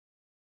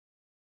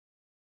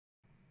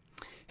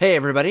Hey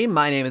everybody,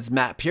 my name is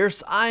Matt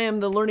Pierce. I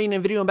am the Learning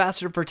and Video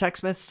Ambassador for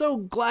TechSmith. So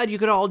glad you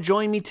could all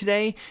join me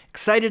today.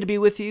 Excited to be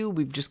with you.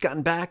 We've just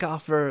gotten back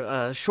off for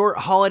a short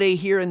holiday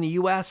here in the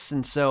US,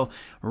 and so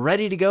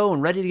ready to go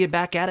and ready to get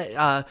back at it.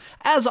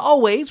 As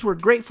always, we're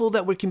grateful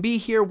that we can be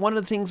here. One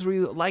of the things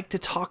we like to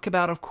talk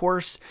about, of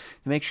course,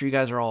 to make sure you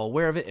guys are all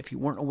aware of it, if you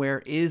weren't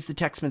aware, is the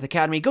TechSmith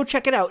Academy. Go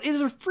check it out. It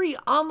is a free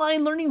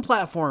online learning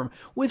platform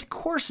with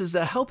courses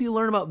that help you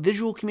learn about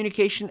visual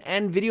communication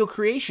and video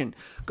creation.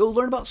 Go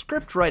learn about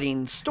script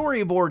writing,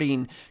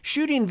 storyboarding,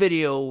 shooting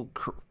video,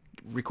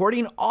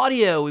 recording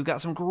audio. We've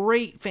got some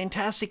great,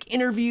 fantastic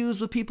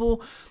interviews with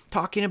people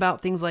talking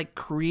about things like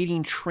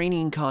creating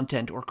training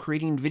content or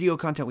creating video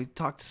content. We've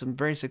talked to some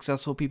very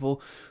successful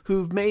people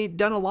who've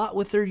done a lot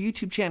with their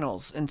YouTube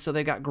channels, and so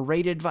they've got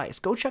great advice.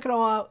 Go check it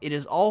all out. It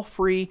is all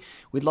free.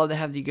 We'd love to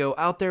have you go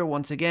out there.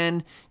 Once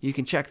again, you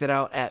can check that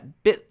out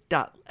at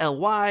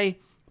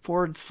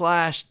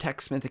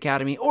bit.ly/TechSmith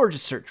Academy, or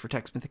just search for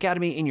TechSmith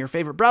Academy in your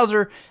favorite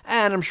browser,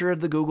 and I'm sure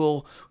the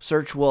Google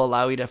search will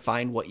allow you to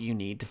find what you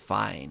need to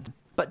find.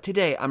 But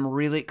today I'm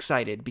really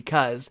excited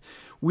because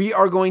we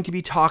are going to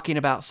be talking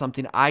about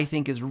something I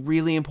think is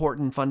really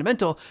important and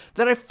fundamental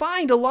that I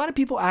find a lot of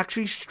people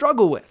actually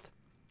struggle with.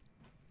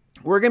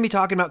 We're going to be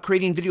talking about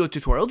creating video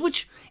tutorials,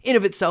 which in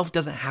of itself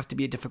doesn't have to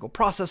be a difficult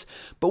process,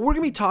 but we're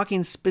going to be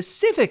talking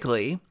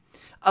specifically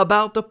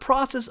about the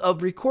process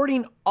of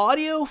recording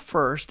audio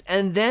first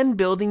and then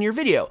building your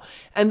video.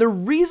 And the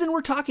reason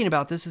we're talking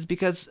about this is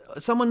because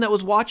someone that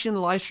was watching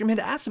the live stream had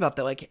asked about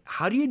that, like,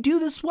 how do you do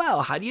this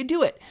well? How do you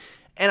do it?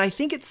 And I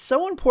think it's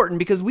so important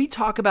because we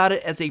talk about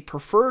it as a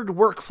preferred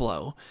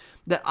workflow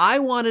that I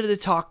wanted to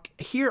talk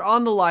here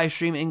on the live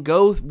stream and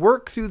go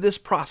work through this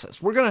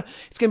process. It's going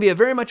to be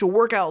very much a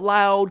work out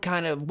loud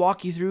kind of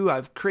walk you through.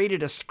 I've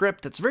created a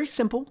script that's very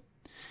simple.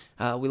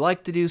 We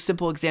like to do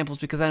simple examples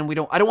because then I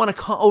don't want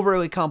to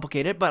overly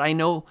complicate it, but I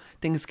know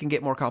things can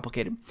get more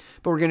complicated.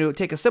 But we're going to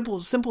take a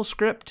simple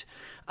script.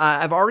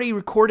 I've already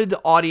recorded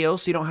the audio,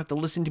 so you don't have to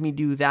listen to me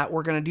do that.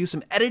 We're going to do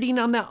some editing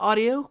on that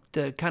audio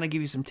to kind of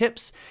give you some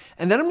tips.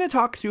 And then I'm going to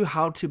talk through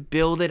how to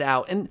build it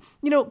out. And,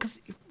 because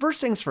first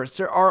things first,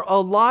 there are a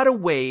lot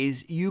of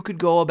ways you could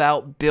go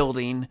about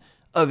building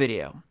a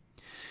video.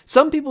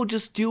 Some people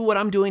just do what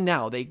I'm doing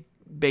now. They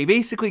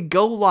basically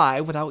go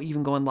live without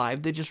even going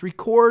live. They just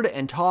record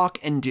and talk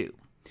and do.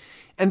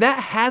 And that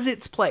has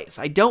its place.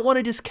 I don't want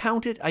to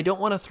discount it. I don't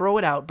want to throw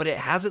it out, but it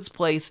has its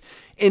place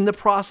in the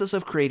process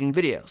of creating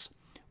videos.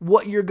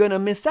 What you're going to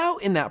miss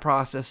out in that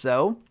process,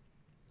 though,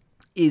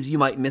 is you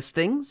might miss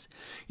things.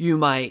 You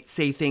might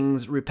say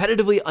things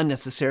repetitively,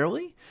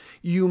 unnecessarily.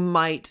 You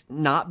might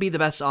not be the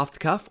best off the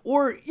cuff,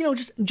 or,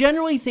 just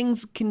generally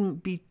things can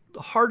be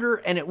harder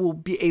and it will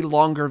be a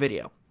longer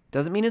video.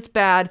 Doesn't mean it's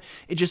bad.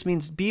 It just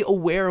means be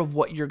aware of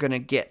what you're going to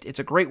get. It's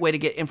a great way to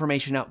get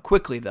information out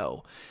quickly,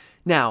 though.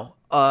 Now,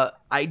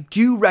 I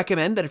do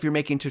recommend that if you're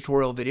making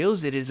tutorial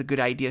videos, it is a good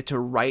idea to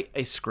write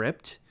a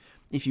script.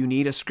 If you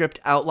need a script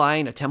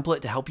outline, a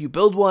template to help you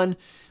build one,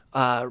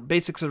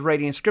 basics of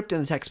writing a script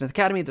in the TechSmith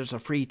Academy, there's a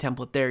free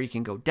template there. You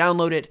can go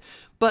download it.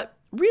 But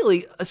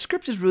really, a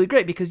script is really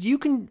great because you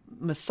can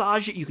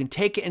massage it. You can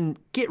take it and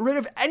get rid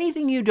of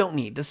anything you don't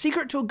need. The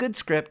secret to a good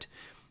script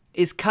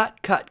is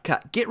cut, cut,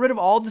 cut. Get rid of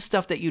all the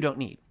stuff that you don't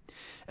need.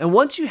 And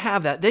once you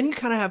have that, then you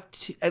kind of have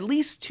at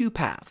least two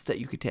paths that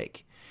you could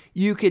take.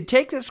 You could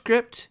take the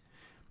script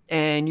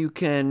and you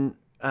can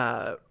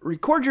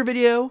record your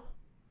video.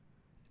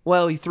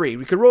 Well, three.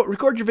 You could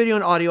record your video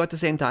and audio at the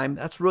same time.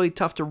 That's really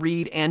tough to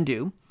read and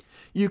do.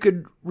 You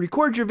could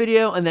record your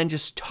video and then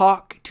just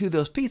talk to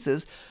those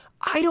pieces.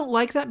 I don't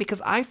like that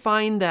because I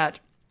find that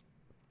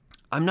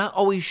I'm not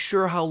always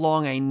sure how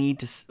long I need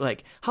to,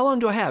 how long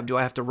do I have? Do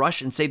I have to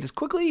rush and say this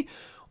quickly?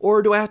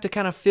 Or do I have to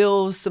kind of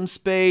fill some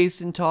space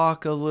and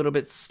talk a little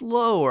bit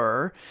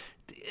slower,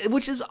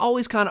 which is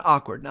always kind of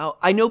awkward. Now,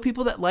 I know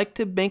people that like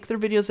to make their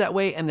videos that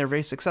way and they're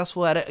very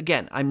successful at it.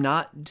 Again, I'm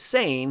not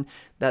saying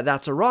that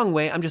that's a wrong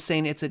way. I'm just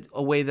saying it's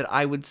a way that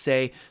I would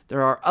say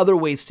there are other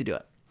ways to do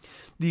it.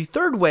 The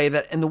third way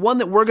and the one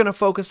that we're going to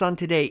focus on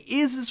today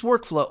is this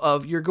workflow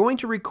of you're going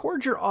to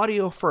record your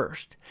audio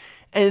first.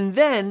 And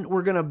then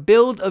we're going to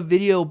build a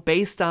video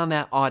based on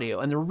that audio.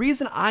 And the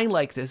reason I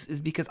like this is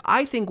because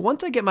I think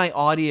once I get my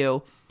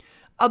audio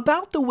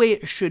about the way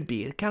it should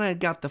be, it kind of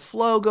got the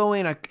flow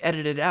going, I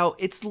edited it out,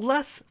 it's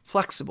less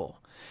flexible.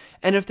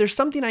 And if there's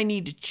something I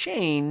need to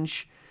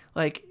change,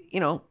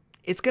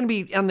 it's going to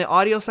be, on the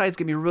audio side, it's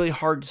going to be really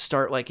hard to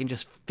start and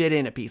just fit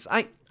in a piece.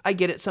 I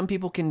get it. Some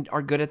people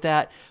are good at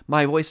that.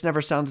 My voice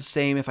never sounds the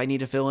same if I need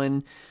to fill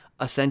in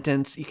a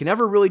sentence. You can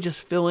never really just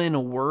fill in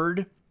a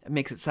word. It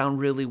makes it sound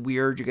really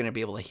weird. You're going to be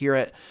able to hear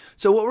it.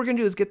 So what we're going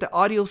to do is get the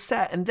audio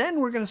set, and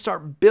then we're going to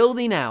start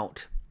building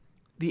out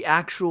the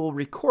actual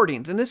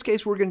recordings. In this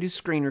case, we're going to do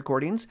screen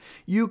recordings.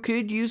 You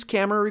could use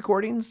camera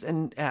recordings,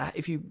 and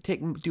if you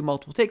do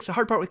multiple takes. The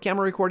hard part with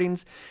camera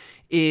recordings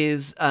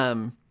is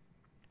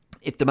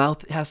if the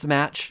mouth has to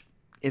match,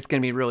 it's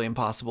going to be really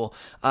impossible.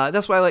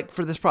 That's why I like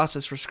for this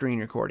process for screen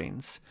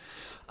recordings.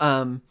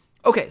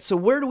 Okay, so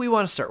where do we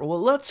want to start?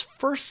 Well, let's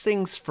first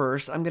things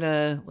first.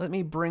 Let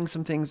me bring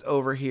some things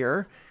over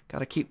here. Got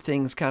to keep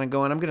things kind of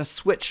going. I'm going to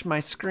switch my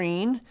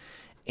screen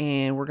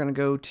and we're going to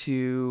go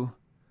to,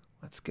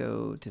 let's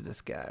go to this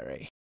guy right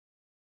here.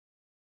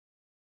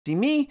 See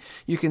me,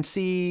 you can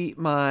see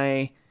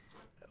my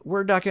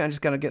Word document. I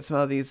just got to get some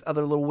of these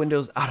other little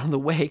windows out of the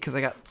way because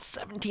I got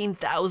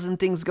 17,000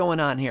 things going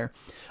on here.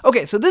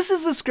 Okay, so this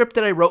is the script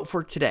that I wrote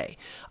for today.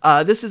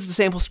 This is the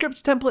sample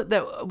script template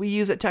that we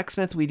use at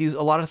TechSmith. We do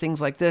a lot of things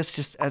like this.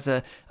 Just as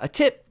a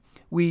tip,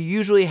 we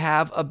usually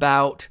have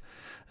about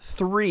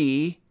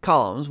 3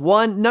 columns.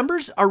 One,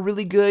 numbers are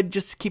really good,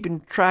 just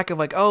keeping track of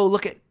like, oh,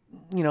 look at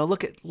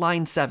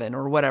line 7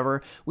 or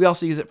whatever. We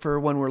also use it for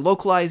when we're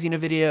localizing a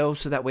video,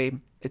 so that way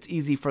it's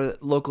easy for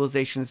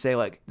localization to say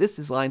like, this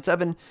is line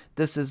 7,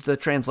 this is the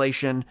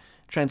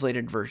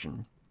translated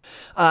version.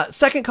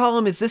 Second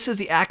column is this is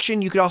the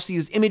action. You could also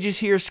use images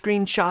here,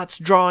 screenshots,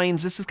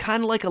 drawings. This is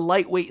kind of like a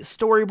lightweight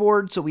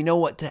storyboard, so we know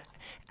what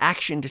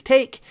action to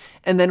take.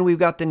 And then we've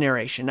got the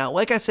narration. Now,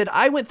 like I said,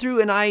 I went through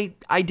and I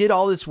did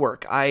all this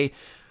work. I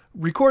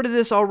recorded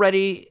this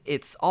already.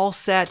 It's all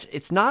set.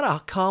 It's not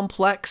a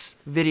complex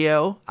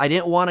video. I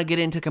didn't want to get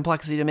into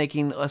complexity to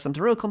making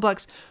something real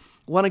complex.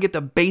 Want to get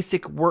the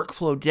basic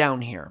workflow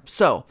down here.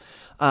 So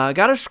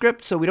got a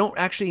script, so we don't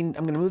actually, I'm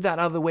going to move that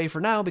out of the way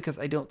for now because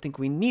I don't think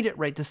we need it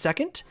right this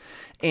second.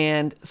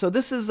 And so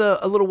this is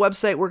a little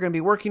website we're going to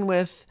be working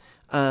with.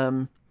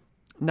 Not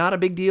a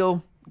big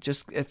deal.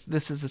 Just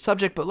this is the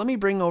subject, but let me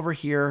bring over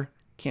here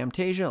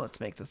Camtasia. Let's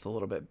make this a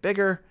little bit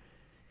bigger.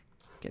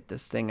 Get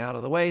this thing out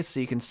of the way so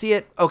you can see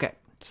it. Okay,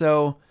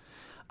 so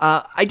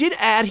I did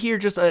add here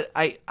just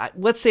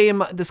let's say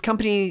this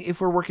company, if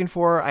we're working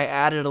for, I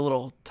added a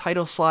little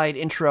title slide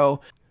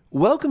intro.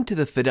 Welcome to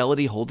the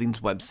Fidelity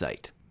Holdings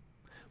website.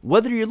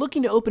 Whether you're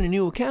looking to open a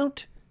new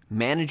account,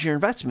 manage your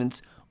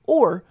investments,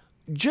 or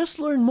just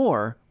learn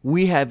more,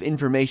 we have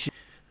information.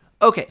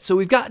 Okay, so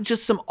we've got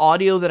just some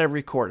audio that I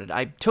recorded.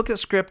 I took the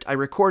script, I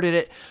recorded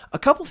it. A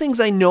couple things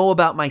I know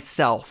about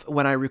myself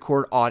when I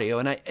record audio,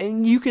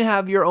 and you can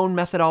have your own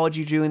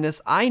methodology doing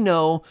this. I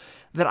know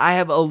that I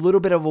have a little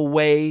bit of a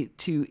way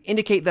to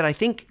indicate that I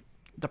think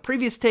the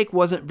previous take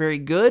wasn't very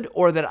good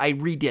or that I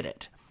redid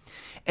it.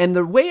 And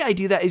the way I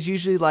do that is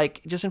usually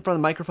like just in front of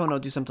the microphone, I'll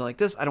do something like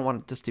this. I don't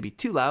want this to be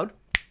too loud,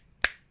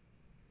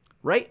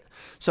 right?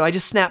 So I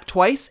just snap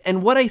twice.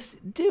 And what I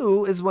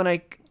do is when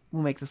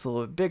we'll make this a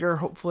little bit bigger,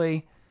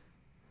 hopefully.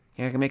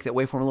 Yeah, I can make that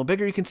waveform a little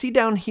bigger. You can see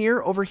down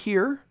here, over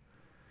here,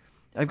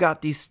 I've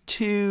got these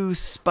 2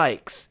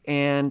 spikes.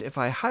 And if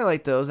I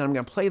highlight those, and I'm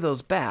going to play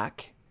those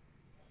back,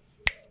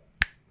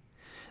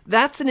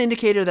 that's an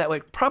indicator that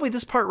like probably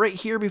this part right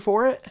here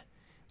before it,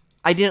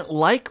 I didn't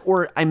like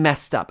or I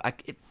messed up.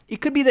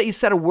 It could be that you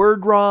said a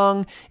word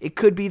wrong. It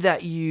could be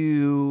that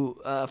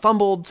you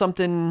fumbled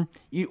something,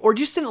 or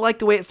just didn't like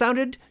the way it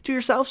sounded to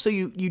yourself, so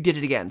you did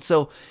it again.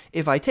 So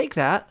if I take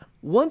that,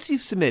 once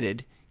you've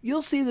submitted,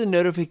 you'll see the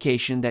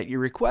notification that your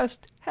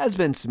request has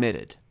been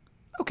submitted.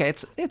 Okay,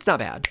 it's not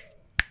bad.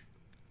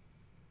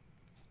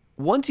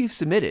 Once you've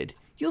submitted,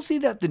 you'll see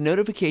that the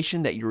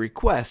notification that your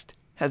request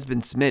has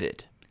been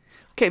submitted.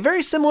 Okay,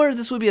 very similar.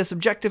 This would be a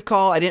subjective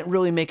call. I didn't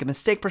really make a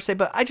mistake per se,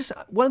 but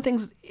one of the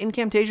things in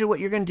Camtasia, what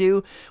you're going to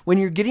do when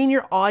you're getting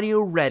your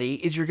audio ready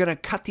is you're going to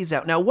cut these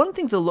out. Now, one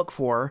thing to look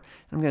for,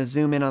 I'm going to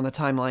zoom in on the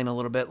timeline a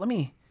little bit.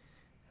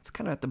 It's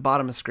kind of at the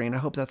bottom of the screen. I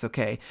hope that's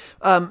okay.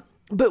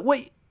 But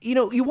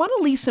you want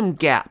to leave some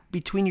gap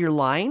between your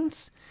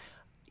lines.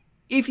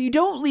 If you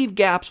don't leave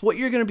gaps, what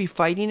you're going to be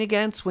fighting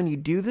against when you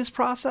do this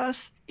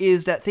process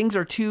is that things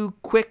are too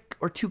quick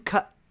or too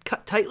cut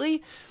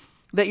tightly,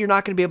 that you're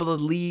not going to be able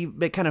to leave,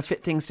 but kind of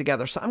fit things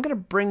together. So I'm going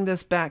to bring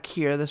this back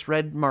here, this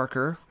red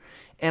marker,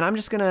 and I'm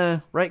just going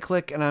to right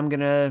click and I'm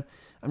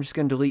just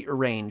going to delete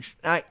arrange.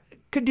 I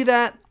could do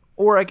that,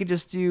 or I could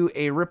just do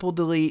a ripple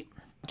delete.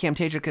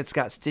 Camtasia, it's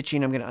got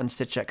stitching. I'm going to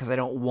unstitch that because I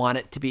don't want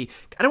it to be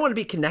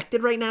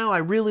connected right now. I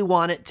really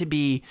want it to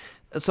be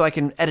so I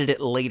can edit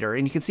it later.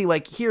 And you can see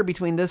like here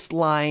between this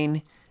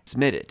line,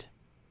 submitted,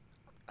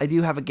 I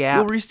do have a gap.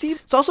 You'll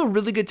receive. It's also a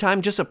really good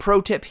time. Just a pro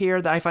tip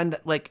here that I find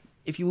that like,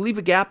 if you leave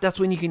a gap, that's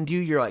when you can do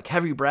your like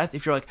heavy breath.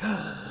 If you're like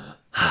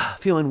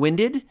feeling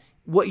winded,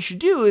 what you should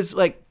do is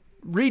like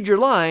read your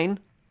line,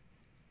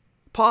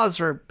 pause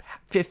for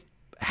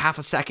half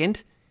a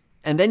second,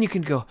 and then you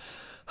can go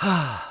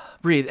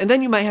breathe. And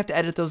then you might have to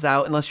edit those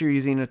out unless you're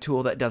using a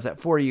tool that does that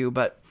for you.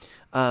 But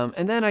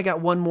and then I got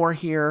one more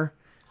here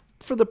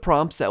for the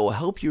prompts that will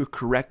help you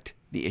correct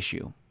the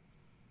issue.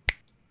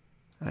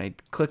 I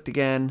clicked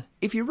again.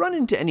 If you run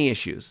into any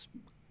issues,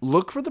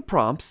 look for the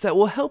prompts that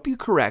will help you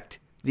correct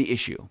the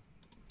issue.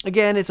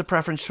 Again, it's a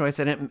preference choice.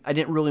 I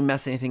didn't really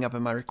mess anything up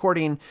in my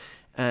recording,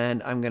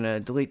 and I'm gonna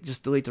delete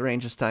the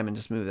range this time and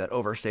just move that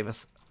over, save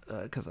us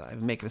because I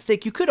make a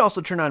mistake. You could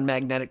also turn on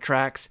magnetic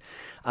tracks.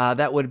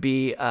 That would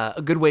be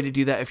a good way to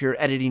do that if you're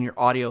editing your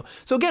audio.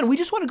 So again, we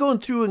just want to go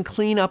through and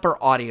clean up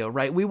our audio,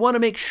 right? We want to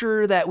make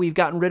sure that we've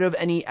gotten rid of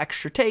any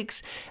extra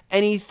takes,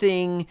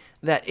 anything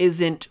that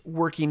isn't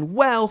working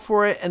well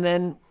for it, and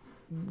then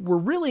we're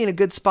really in a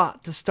good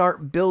spot to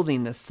start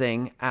building this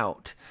thing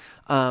out.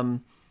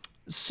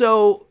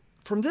 So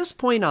from this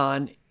point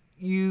on,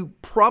 you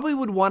probably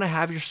would want to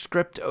have your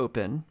script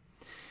open.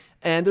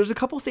 And there's a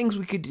couple things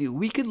we could do.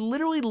 We could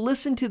literally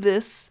listen to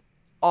this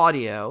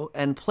audio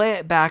and play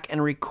it back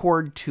and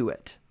record to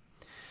it.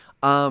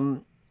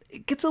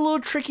 It gets a little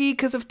tricky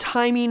because of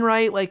timing,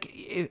 right?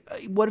 Like,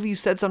 what if you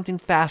said something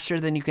faster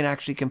than you can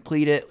actually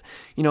complete it?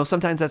 You know,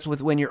 sometimes that's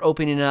when you're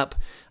opening up.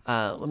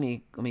 Let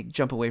me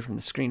jump away from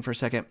the screen for a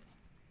second.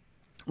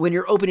 When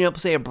you're opening up,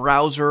 say, a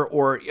browser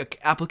or an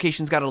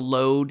application's got to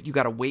load, you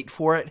got to wait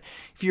for it.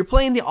 If you're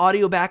playing the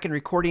audio back and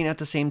recording at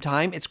the same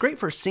time, it's great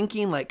for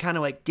syncing, like kind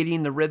of like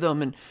getting the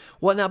rhythm and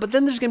whatnot. But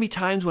then there's going to be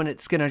times when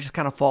it's going to just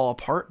kind of fall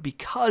apart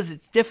because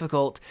it's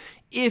difficult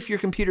if your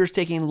computer is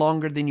taking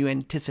longer than you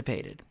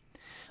anticipated.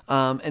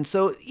 And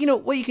so, you know,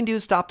 what you can do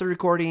is stop the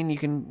recording. You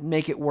can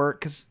make it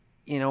work because,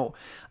 you know,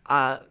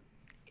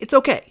 it's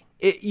okay.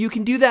 You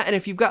can do that, and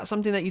if you've got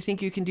something that you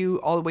think you can do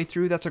all the way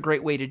through, that's a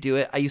great way to do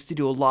it. I used to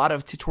do a lot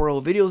of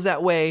tutorial videos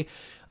that way,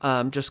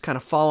 just kind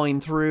of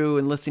following through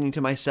and listening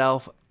to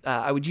myself.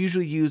 I would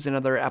usually use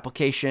another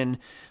application.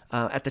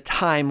 At the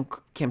time,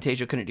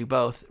 Camtasia couldn't do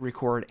both,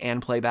 record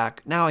and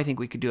playback. Now I think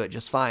we could do it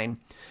just fine.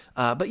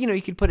 But, you know,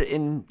 you could put it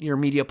in your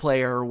media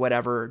player or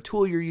whatever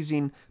tool you're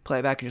using,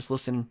 playback, and just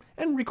listen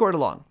and record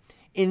along.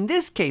 In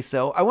this case,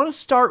 though, I want to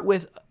start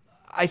with,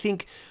 I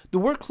think, the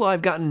workflow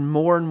I've gotten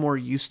more and more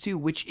used to,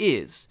 which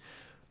is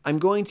I'm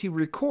going to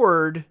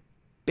record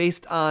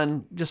based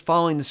on just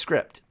following the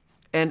script.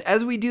 And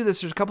as we do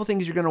this, there's a couple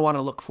things you're going to want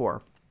to look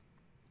for.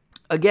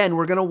 Again,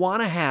 we're going to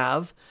want to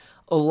have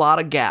a lot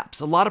of gaps,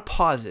 a lot of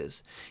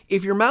pauses.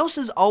 If your mouse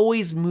is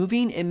always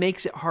moving, it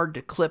makes it hard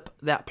to clip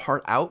that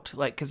part out.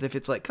 Like, because if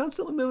it's like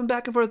constantly moving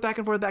back and forth, back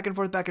and forth, back and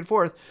forth, back and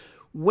forth,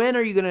 when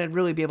are you going to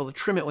really be able to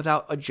trim it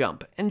without a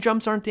jump? And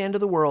jumps aren't the end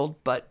of the world,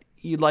 but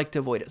you'd like to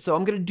avoid it. So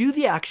I'm going to do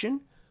the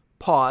action,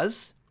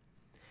 pause,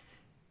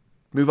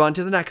 move on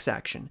to the next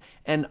action.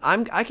 And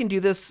I can do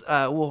this,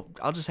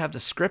 I'll just have the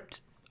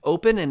script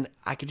open and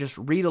I can just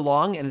read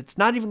along, and it's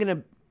not even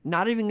going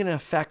to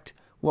affect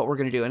what we're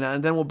going to do.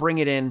 And then we'll bring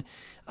it in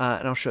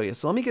and I'll show you.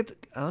 So let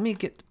me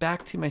get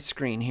back to my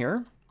screen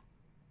here.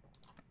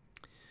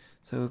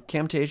 So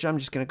Camtasia, I'm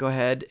just going to go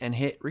ahead and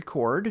hit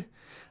record.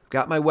 I've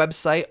got my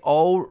website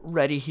all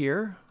ready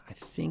here. I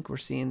think we're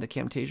seeing the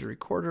Camtasia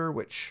recorder,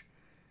 which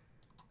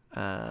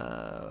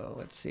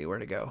let's see where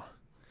to go.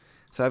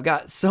 So I've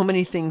got so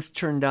many things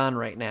turned on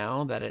right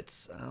now that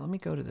it's, let me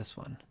go to this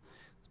one.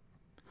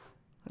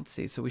 Let's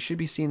see. So we should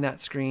be seeing that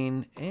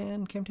screen.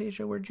 And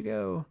Camtasia, where'd you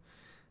go?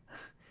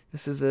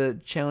 This is a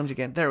challenge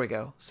again. There we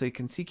go. So you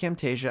can see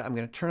Camtasia. I'm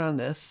going to turn on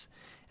this.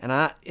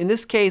 And in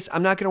this case,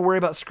 I'm not going to worry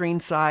about screen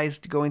size,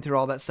 going through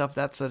all that stuff.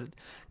 That's a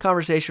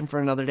conversation for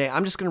another day.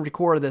 I'm just going to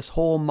record this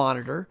whole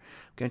monitor.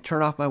 I'm going to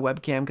turn off my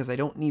webcam because I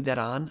don't need that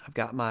on. I've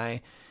got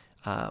my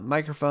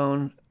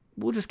microphone.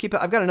 We'll just keep it.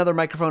 I've got another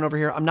microphone over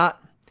here. I'm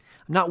not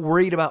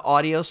worried about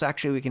audio, so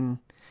actually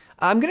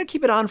I'm going to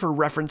keep it on for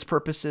reference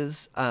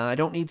purposes. I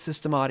don't need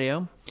system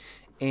audio.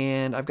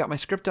 And I've got my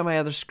script on my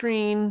other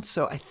screen,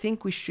 so I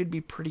think we should be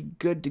pretty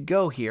good to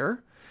go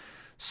here.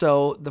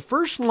 So the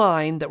first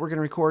line that we're going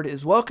to record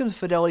is "Welcome to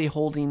Fidelity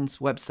Holdings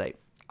website."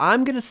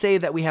 I'm going to say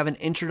that we have an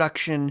intro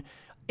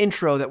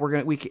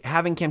that we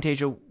have in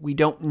Camtasia. We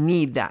don't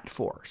need that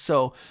for.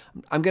 So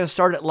I'm going to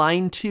start at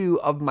line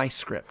 2 of my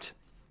script.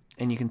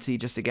 And you can see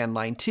just again,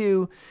 line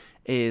 2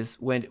 is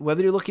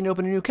whether you're looking to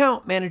open a new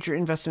account, manage your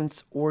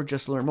investments, or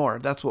just learn more.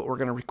 That's what we're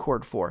going to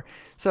record for.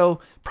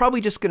 So probably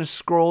just going to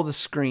scroll the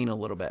screen a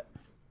little bit.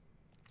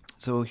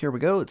 So here we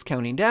go. It's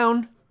counting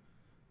down.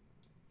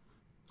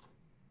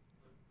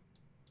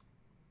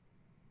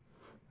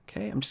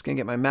 Okay, I'm just going to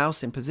get my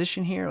mouse in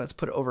position here. Let's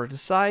put it over to the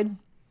side.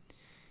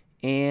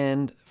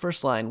 And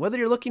first line, whether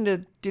you're looking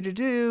to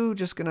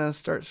just going to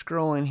start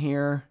scrolling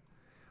here.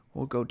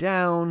 We'll go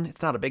down.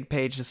 It's not a big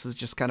page. This is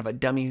just kind of a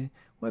dummy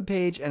web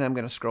page. And I'm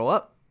going to scroll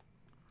up.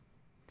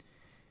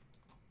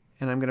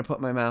 And I'm going to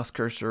put my mouse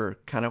cursor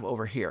kind of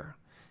over here.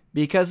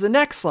 Because the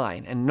next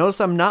line, and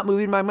notice I'm not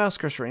moving my mouse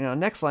cursor right now.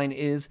 Next line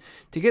is,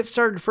 to get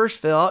started, first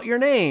fill out your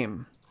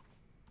name.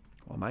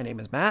 Well, my name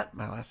is Matt.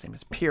 My last name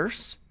is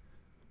Pierce.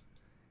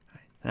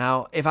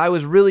 Now, if I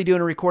was really doing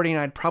a recording,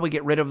 I'd probably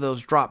get rid of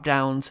those drop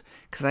downs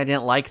because I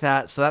didn't like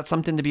that. So that's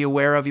something to be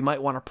aware of. You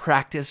might want to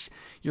practice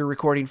your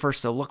recording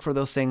first. So look for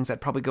those things. I'd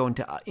probably go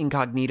into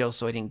incognito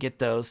so I didn't get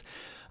those.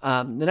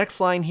 The next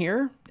line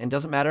here, and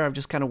doesn't matter, I've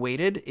just kind of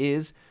waited,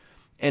 is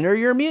enter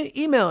your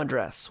email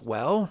address.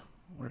 Well,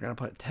 we're going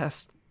to put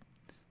test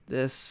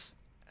this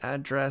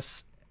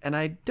address. And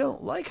I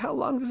don't like how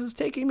long this is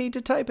taking me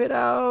to type it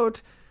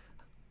out.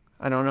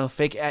 I don't know,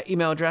 fake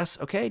email address.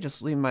 Okay,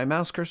 just leave my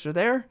mouse cursor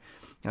there.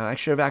 Now, I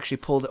should have actually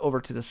pulled it over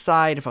to the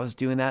side if I was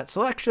doing that.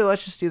 So actually,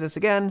 let's just do this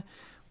again.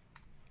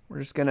 We're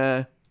just going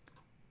to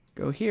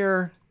go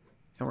here,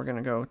 and we're going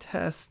to go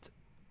test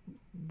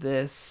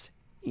this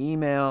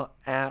email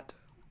at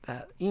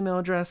that email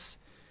address.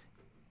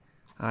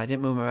 I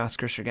didn't move my mouse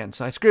cursor again,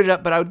 so I screwed it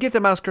up, but I would get the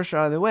mouse cursor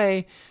out of the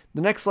way.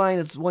 The next line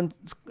is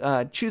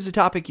choose a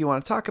topic you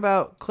want to talk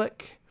about.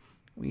 Click.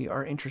 We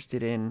are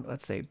interested in,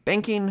 let's say,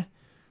 banking.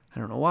 I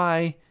don't know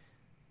why.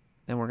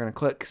 Then we're going to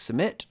click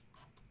submit.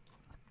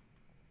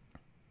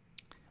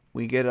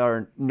 We get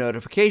our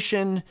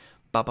notification.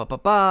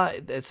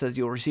 It says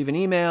you'll receive an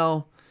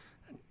email.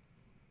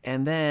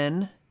 And then, I'm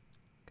going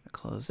to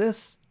close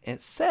this.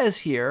 It says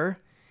here,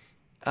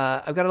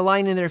 I've got a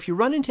line in there. If you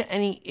run into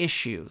any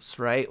issues,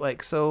 right?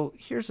 Like, so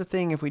here's the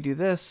thing. If we do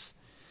this,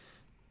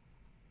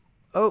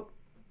 oh,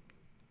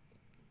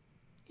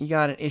 you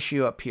got an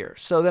issue up here.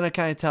 So then I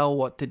kind of tell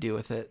what to do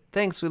with it.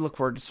 Thanks. We look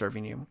forward to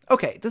serving you.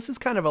 Okay. This is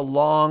kind of a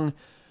long,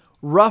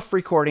 rough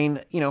recording.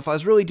 You know, if I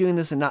was really doing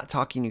this and not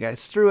talking you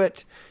guys through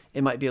it,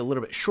 it might be a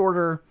little bit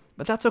shorter,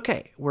 but that's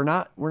okay. We're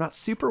not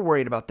super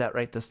worried about that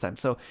right this time.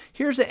 So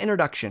here's the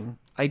introduction.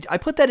 I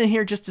put that in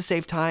here just to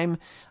save time,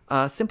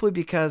 simply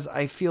because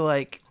I feel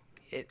like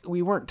we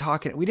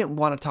didn't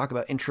want to talk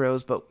about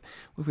intros, but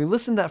if we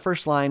listen to that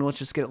first line, let's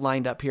just get it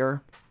lined up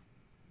here.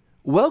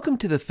 Welcome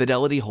to the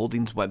Fidelity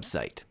Holdings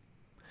website.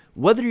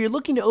 Whether you're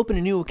looking to open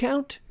a new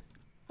account.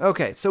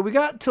 Okay, so we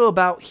got to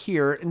about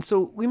here, and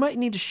so we might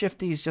need to shift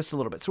these just a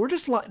little bit. So we're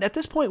just, at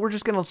this point, we're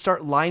just going to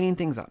start lining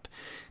things up.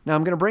 Now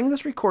I'm going to bring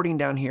this recording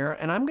down here,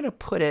 and I'm going to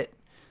put it,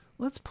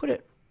 let's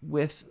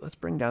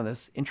bring down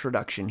this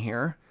introduction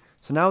here.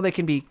 So now they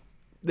can be,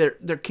 they're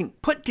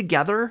put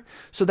together,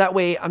 so that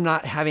way I'm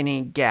not having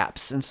any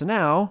gaps. And so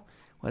now,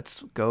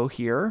 let's go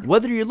here.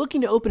 Whether you're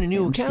looking to open a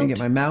new account. I'm just going to get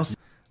my mouse.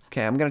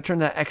 Okay, I'm going to turn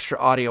that extra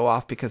audio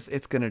off because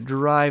it's going to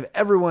drive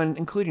everyone,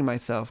 including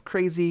myself,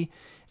 crazy.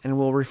 And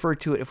we'll refer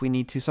to it if we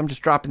need to. So I'm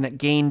just dropping that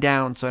gain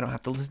down so I don't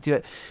have to listen to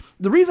it.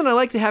 The reason I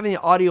like having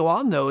the audio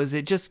on, though, is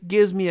it just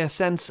gives me a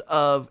sense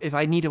of if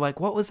I need to,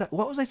 like, what was that?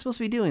 What was I supposed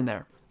to be doing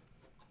there?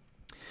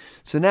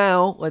 So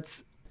now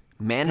let's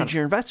manage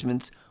your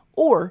investments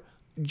or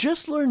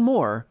just learn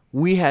more.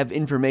 We have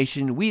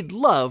information we'd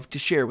love to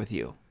share with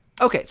you.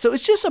 Okay, so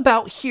it's just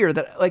about here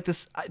that, like,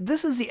 this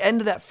is the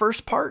end of that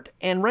first part.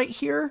 And right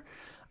here,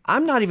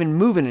 I'm not even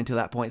moving into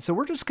that point. So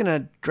we're just going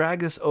to drag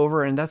this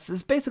over, and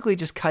it's basically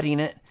just cutting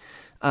it.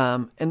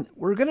 And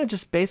we're going to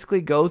just basically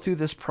go through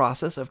this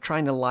process of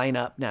trying to line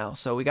up now.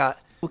 So we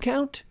got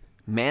account,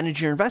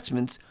 manage your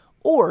investments,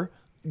 or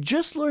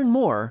just learn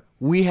more.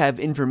 We have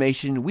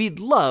information we'd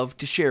love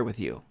to share with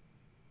you.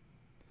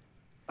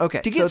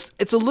 Okay, so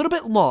it's a little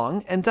bit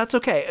long, and that's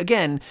okay.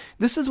 Again,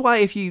 this is why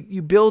if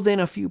you build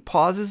in a few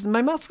pauses,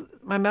 my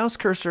mouse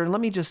cursor, and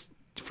let me just,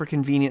 for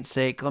convenience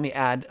sake, let me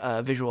add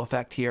a visual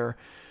effect here.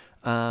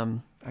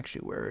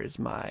 Actually, where is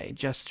my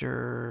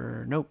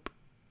gesture? Nope.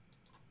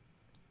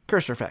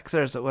 Cursor effects.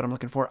 There's what I'm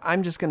looking for.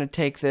 I'm just going to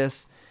take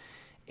this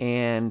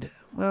and,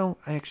 well,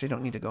 I actually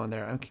don't need to go in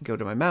there. I can go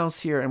to my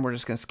mouse here, and we're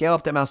just going to scale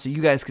up that mouse so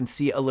you guys can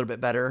see it a little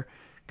bit better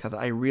because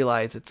I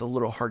realize it's a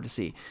little hard to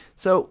see.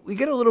 So we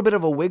get a little bit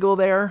of a wiggle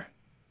there.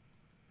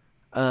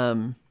 But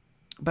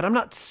I'm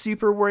not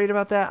super worried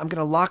about that. I'm going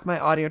to lock my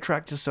audio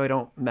track just so I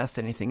don't mess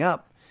anything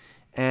up.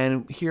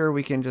 And here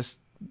we can just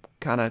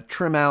kind of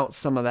trim out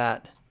some of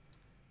that,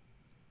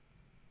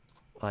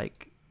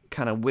 like,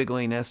 kind of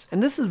wiggliness.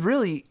 And this is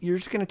really, you're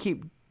just going to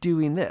keep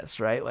doing this,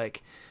 right?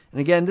 Like, and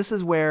again, this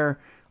is where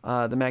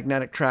the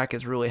magnetic track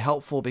is really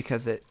helpful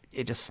because it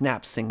just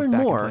snaps things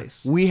back in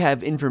place. We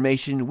have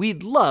information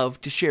we'd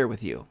love to share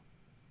with you.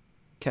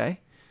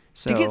 Okay?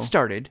 So to get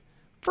started,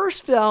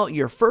 first fill out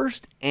your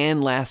first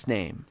and last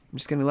name. I'm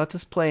just going to let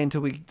this play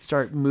until we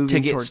start moving to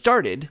get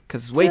started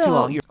because it's way too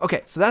long.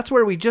 Okay, so that's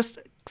where we just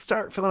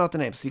start filling out the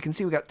names. So you can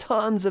see we got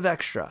tons of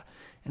extra.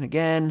 And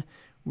again,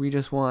 we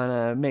just want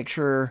to make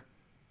sure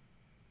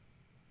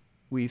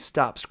we've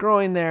stopped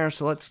scrolling there.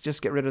 So let's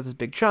just get rid of this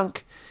big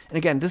chunk. And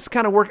again, this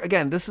kind of work.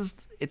 Again,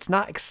 it's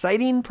not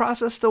exciting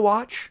process to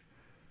watch.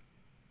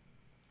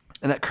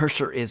 And that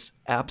cursor is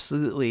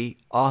absolutely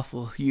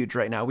awful huge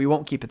right now. We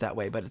won't keep it that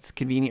way, but it's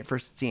convenient for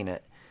seeing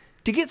it.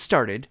 To get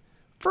started,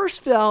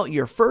 first fill out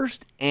your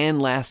first and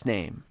last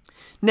name.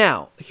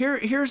 Now,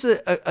 here's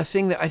a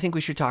thing that I think we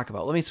should talk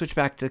about. Let me switch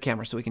back to the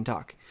camera so we can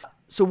talk.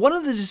 So one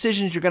of the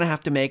decisions you're going to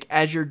have to make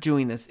as you're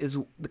doing this is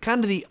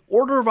kind of the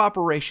order of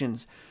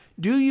operations.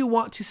 Do you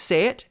want to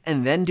say it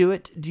and then do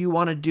it? Do you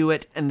want to do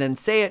it and then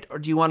say it? Or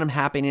do you want them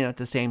happening at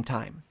the same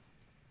time?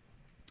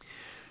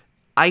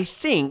 I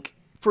think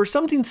for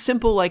something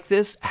simple like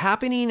this,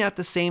 happening at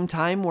the same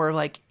time where,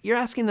 like, you're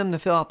asking them to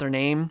fill out their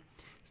name,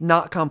 it's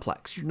not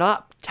complex. You're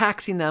not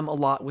taxing them a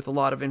lot with a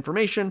lot of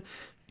information.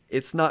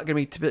 It's not going to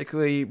be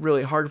typically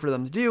really hard for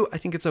them to do. I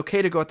think it's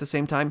okay to go at the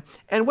same time.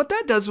 And what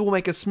that does will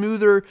make a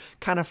smoother,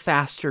 kind of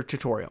faster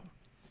tutorial.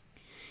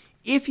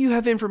 If you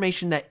have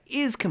information that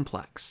is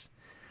complex,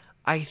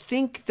 I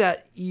think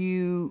that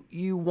you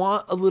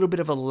want a little bit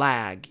of a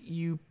lag.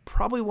 You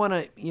probably want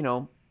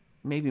to,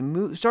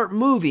 maybe start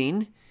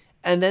moving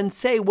and then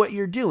say what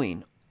you're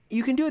doing.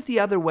 You can do it the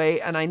other way,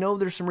 and I know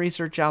there's some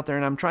research out there,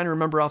 and I'm trying to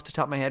remember off the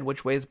top of my head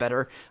which way is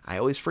better. I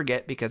always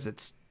forget because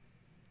it's,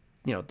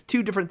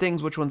 two different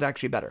things, which one's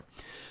actually better.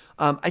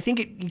 I think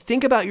you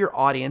think about your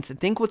audience and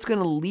think what's going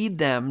to lead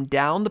them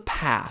down the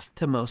path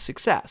to most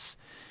success.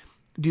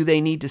 Do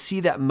they need to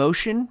see that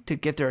motion to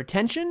get their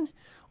attention?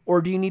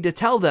 Or do you need to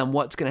tell them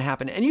what's going to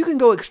happen? And you can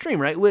go extreme,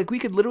 right? Like we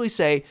could literally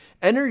say,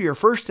 enter your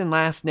first and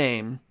last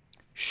name,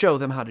 show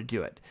them how to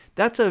do it.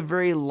 That's a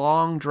very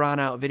long,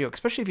 drawn-out video,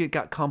 especially if you've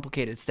got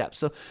complicated steps.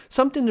 So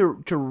something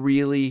to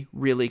really,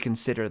 really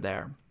consider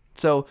there.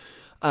 So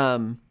I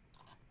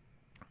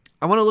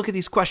want to look at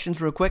these questions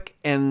real quick,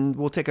 and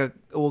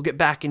we'll get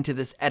back into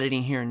this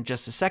editing here in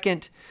just a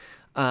second.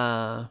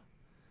 Mage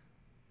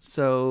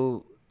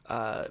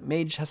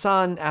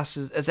Hassan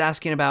is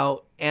asking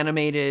about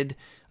animated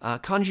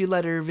kanji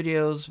letter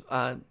videos.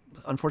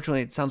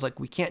 Unfortunately, it sounds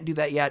like we can't do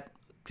that yet.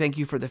 Thank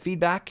you for the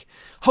feedback.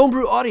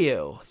 Homebrew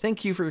Audio,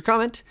 thank you for your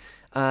comment.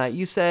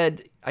 You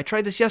said, I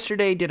tried this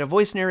yesterday, did a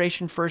voice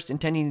narration first,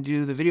 intending to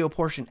do the video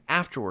portion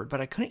afterward,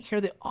 but I couldn't hear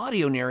the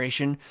audio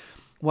narration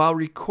while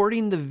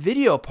recording the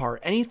video part.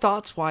 Any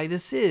thoughts why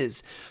this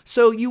is?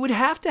 So you would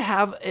have to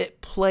have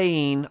it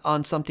playing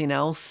on something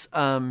else.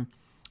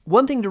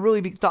 One thing to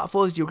really be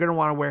thoughtful is you're going to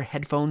want to wear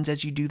headphones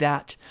as you do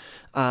that.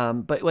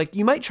 But like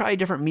you might try a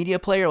different media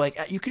player. Like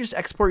you could just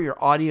export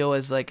your audio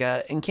as like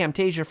in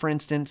Camtasia, for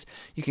instance,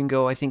 you can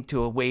go, I think,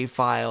 to a WAV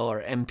file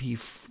or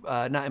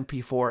not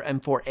MP4,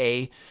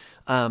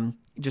 M4A.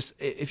 Just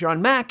if you're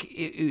on Mac,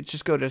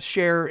 just go to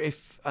share.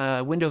 If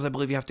Windows, I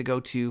believe you have to go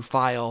to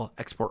file,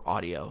 export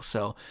audio.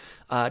 So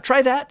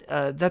try that.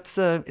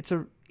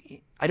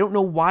 I don't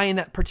know why in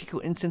that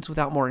particular instance,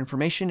 without more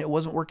information, it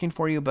wasn't working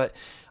for you, but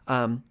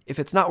if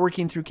it's not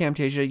working through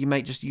Camtasia, you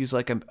might just use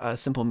like a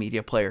simple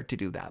media player to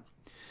do that.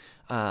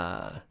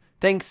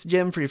 Thanks,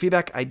 Jim, for your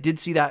feedback. I did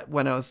see that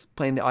when I was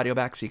playing the audio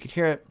back so you could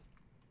hear it.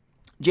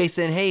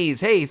 Jason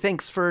Hayes, hey,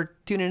 thanks for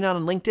tuning in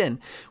on LinkedIn.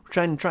 We're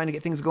trying to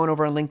get things going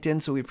over on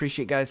LinkedIn, so we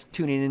appreciate guys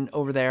tuning in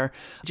over there.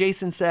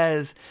 Jason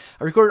says,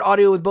 I record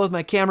audio with both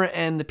my camera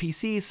and the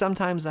PC.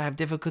 Sometimes I have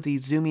difficulty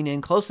zooming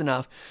in close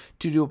enough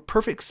to do a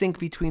perfect sync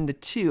between the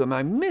two. Am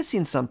I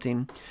missing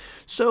something?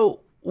 So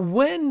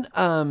when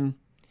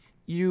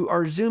you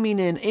are zooming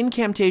in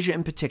Camtasia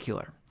in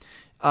particular,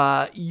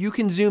 you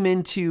can zoom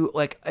into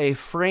like a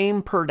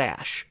frame per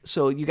dash.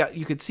 So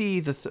you could see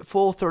the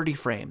full 30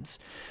 frames.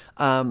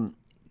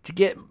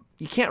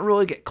 You can't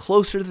really get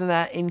closer than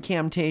that in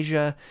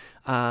Camtasia,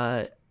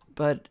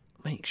 but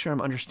make sure I'm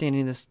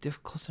understanding this.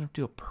 Close enough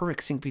to do a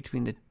perfect sync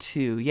between the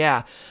two.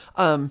 Yeah.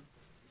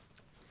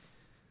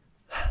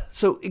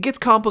 So it gets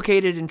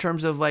complicated in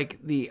terms of like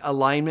the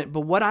alignment,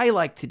 but what I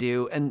like to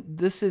do, and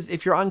this is,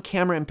 if you're on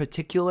camera in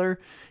particular,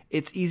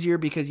 it's easier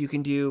because you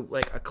can do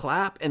like a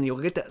clap and you'll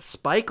get that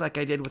spike like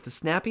I did with the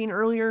snapping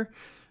earlier,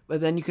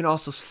 but then you can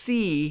also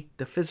see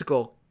the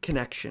physical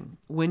connection.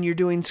 When you're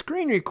doing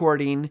screen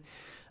recording,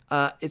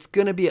 it's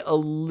going to be a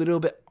little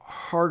bit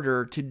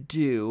harder to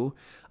do.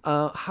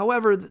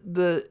 However,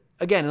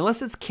 again,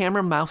 unless it's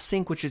camera mouse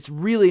sync, which is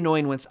really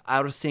annoying when it's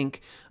out of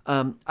sync,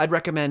 I'd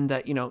recommend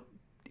that,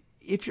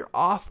 if you're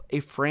off a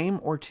frame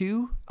or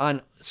two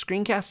on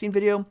screencasting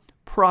video,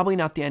 probably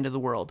not the end of the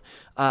world,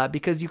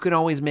 because you can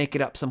always make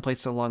it up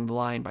someplace along the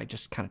line by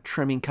just kind of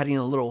cutting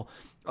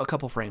a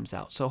couple frames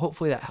out. So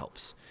hopefully that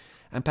helps.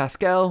 And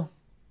Pascal,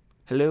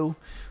 hello.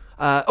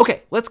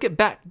 Okay, let's get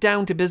back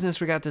down to business.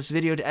 We got this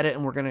video to edit,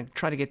 and we're going to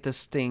try to get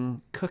this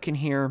thing cooking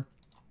here.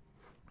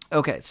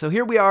 Okay, so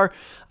here we are.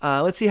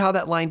 Let's see how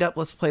that lined up.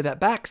 Let's play that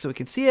back so we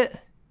can see it.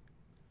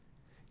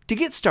 To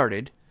get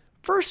started,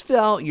 first fill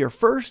out your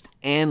first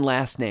and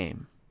last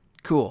name.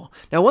 Cool.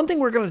 Now, one thing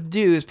we're going to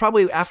do is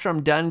probably after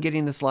I'm done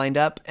getting this lined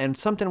up, and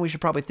something we should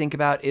probably think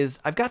about is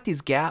I've got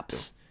these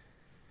gaps.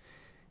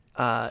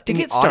 To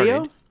get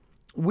started,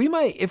 we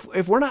might,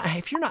 if you're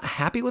not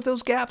happy with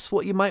those gaps,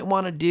 what you might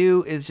want to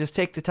do is just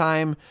take the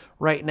time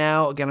right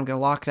now. Again, I'm going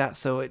to lock that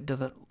so it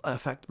doesn't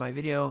affect my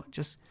video.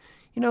 Just,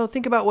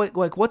 think about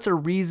what's a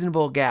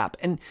reasonable gap.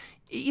 And,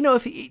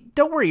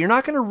 don't worry, you're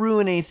not going to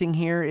ruin anything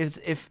here.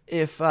 If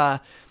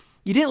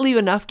you didn't leave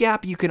enough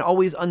gap, you can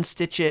always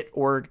unstitch it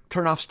or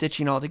turn off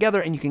stitching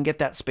altogether, and you can get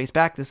that space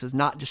back. This is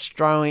not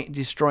destroying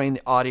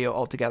the audio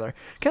altogether.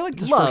 Kind of like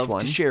the first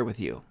one to share with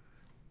you.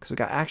 Because we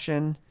got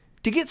action.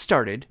 To get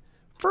started,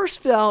 first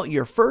fill out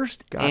your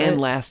first and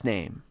last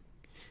name.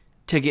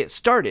 To get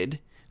started,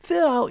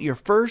 fill out your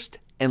first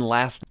and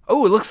last.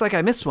 Oh, it looks like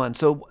I missed one.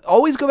 So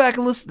always go back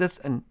and listen to this.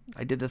 And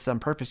I did this on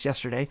purpose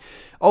yesterday.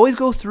 Always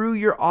go through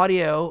your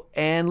audio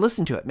and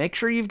listen to it. Make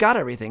sure you've got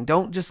everything.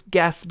 Don't just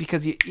guess,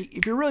 because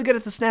if you're really good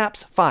at the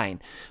snaps,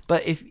 fine.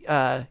 But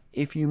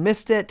if you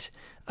missed it,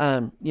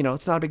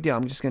 it's not a big deal.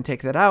 I'm just going to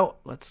take that out.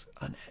 Let's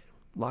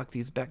lock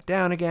these back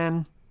down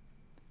again.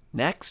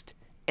 Next,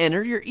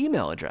 enter your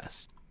email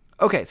address.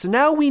 Okay, so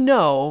now we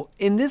know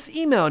in this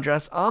email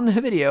address on the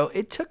video,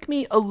 it took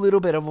me a little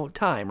bit of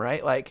time,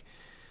 right? Like,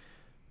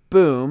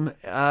 boom.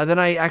 Then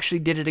I actually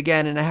did it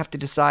again, and I have to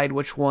decide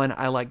which one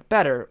I like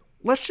better.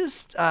 Let's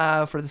just,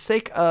 for the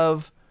sake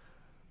of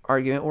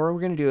argument, what we're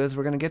going to do is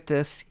we're going to get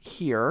this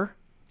here,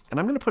 and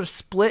I'm going to put a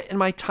split in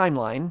my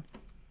timeline.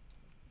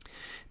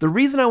 The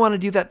reason I want to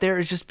do that there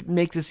is just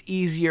make this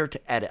easier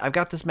to edit. I've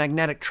got this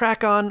magnetic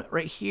track on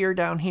right here,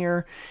 down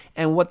here,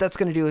 and what that's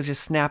going to do is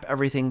just snap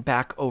everything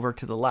back over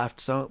to the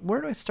left. So where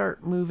do I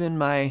start moving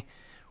my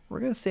we're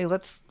going to say,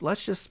 let's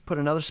just put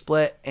another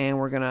split, and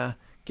we're going to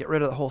get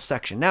rid of the whole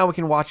section. Now we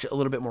can watch it a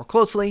little bit more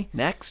closely.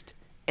 Next,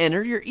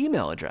 enter your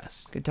email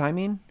address. Good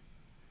timing.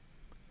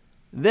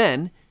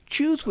 Then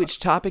choose which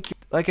topic.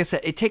 Like I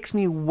said, it takes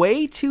me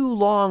way too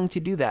long to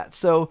do that.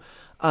 So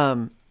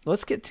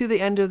let's get to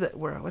the end of the,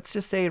 let's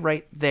just say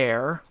right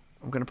there.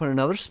 I'm going to put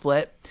another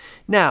split.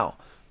 Now,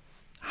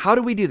 how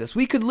do we do this?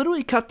 We could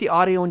literally cut the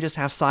audio and just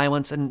have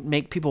silence and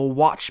make people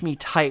watch me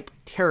type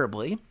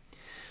terribly.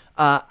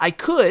 I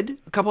could,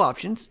 a couple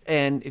options,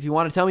 and if you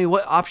want to tell me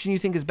what option you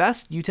think is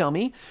best, you tell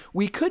me.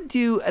 We could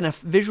do a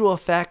visual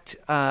effect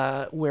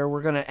where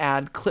we're going to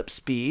add clip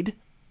speed,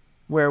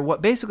 where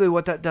basically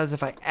what that does,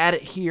 if I add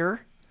it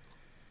here,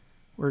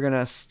 we're going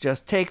to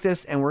just take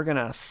this and we're going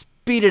to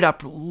speed it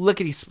up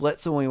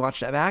lickety-split so when we watch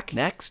that back.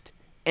 Next,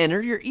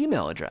 enter your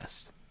email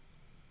address.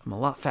 I'm a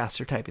lot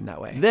faster typing that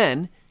way.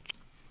 Then,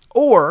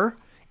 or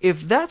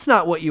if that's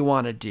not what you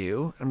want to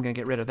do, I'm going to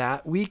get rid of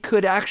that. We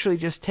could actually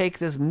just take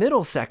this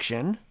middle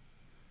section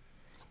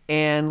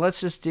and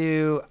let's just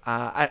do,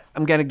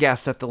 I'm going to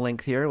guess at the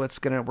length here.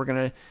 We're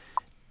going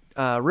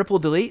to ripple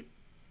delete.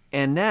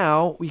 And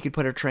now we could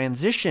put a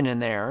transition in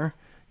there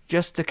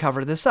just to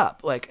cover this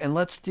up. And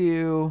let's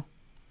do,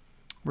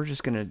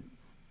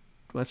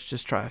 let's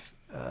just try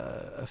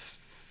a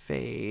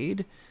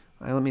fade.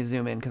 Let me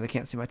zoom in because I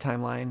can't see my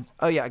timeline.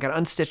 Oh yeah, I got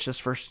to unstitch this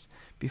first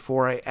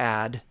before I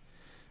add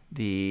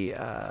the,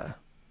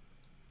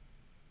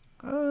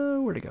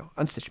 where'd it go?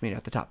 Unstitched media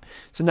at the top.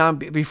 So now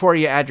before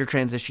you add your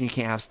transition, you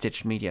can't have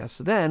stitched media.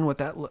 So then what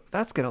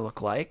that's going to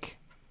look like.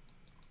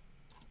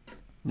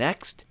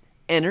 Next,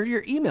 enter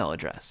your email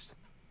address.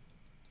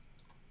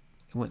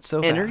 It went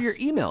so fast. Enter your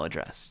email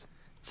address.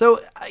 So,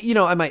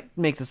 I might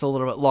make this a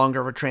little bit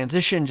longer of a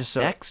transition just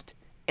so. Next,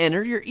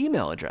 enter your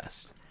email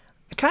address.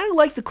 I kind of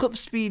like the clip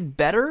speed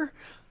better.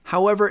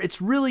 However,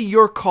 it's really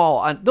your call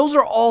on. Those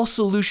are all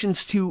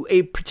solutions to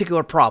a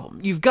particular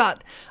problem. You've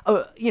got,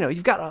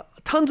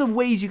 tons of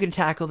ways you can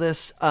tackle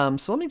this. So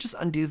let me just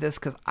undo this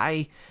because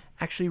I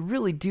actually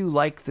really do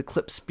like the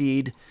clip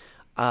speed.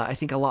 I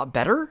think a lot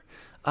better,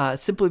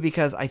 simply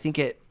because I think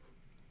it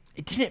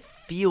didn't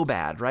feel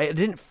bad, right? It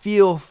didn't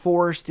feel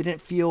forced. It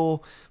didn't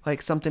feel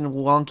like something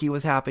wonky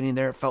was happening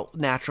there. It felt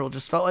natural.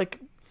 Just felt like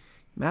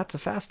Matt's a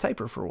fast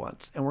typer for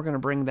once. And we're going to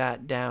bring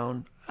that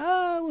down,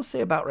 we'll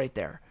say about right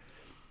there.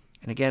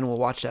 And again, we'll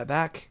watch that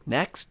back.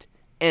 Next,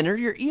 enter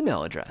your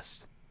email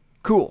address.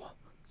 Cool.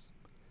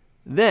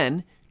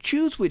 Then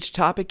choose which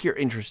topic you're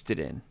interested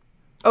in.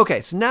 Okay,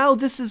 so now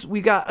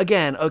we got,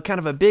 again, a kind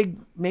of a big,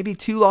 maybe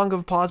too long of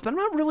a pause, but I'm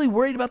not really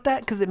worried about that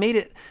because it made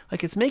it,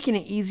 it's making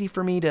it easy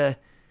for me to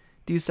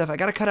do stuff. I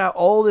got to cut out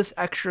all this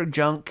extra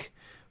junk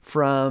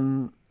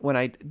from when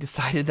I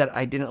decided that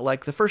I didn't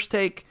like the first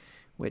take,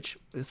 which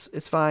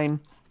is fine.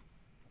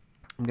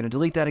 I'm going to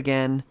delete that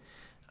again.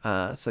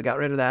 So I got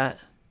rid of that.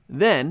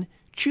 Then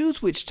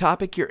choose which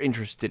topic you're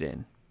interested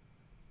in.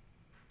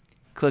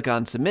 Click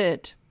on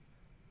submit.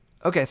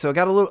 Okay, so I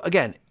got a little,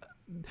 again,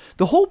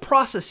 the whole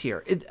process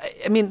here,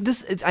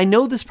 I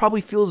know this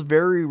probably feels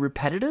very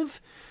repetitive,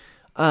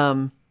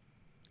 but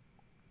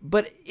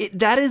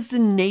that is the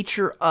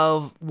nature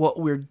of what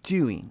we're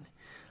doing.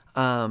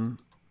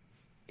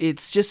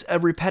 It's just a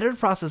repetitive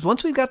process.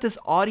 Once we've got this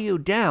audio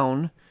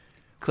down,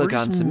 click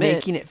on submit,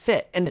 making it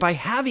fit. And by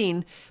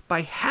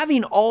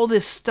having all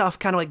this stuff,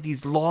 kind of like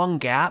these long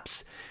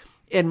gaps,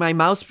 and my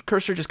mouse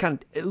cursor just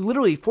kind of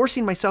literally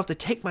forcing myself to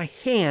take my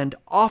hand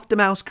off the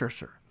mouse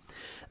cursor.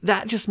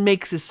 That just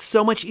makes this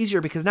so much easier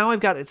because now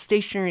I've got it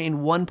stationary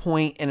in one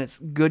point and it's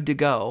good to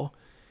go.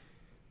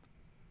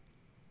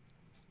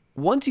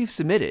 Once you've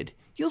submitted,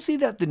 you'll see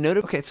that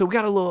the okay, so we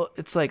got a little,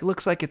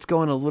 looks like it's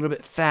going a little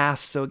bit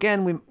fast. So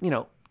again,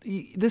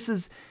 this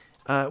is,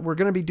 we're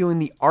going to be doing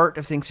the art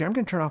of things here. I'm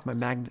going to turn off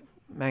my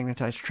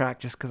magnetized track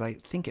just because I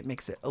think it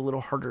makes it a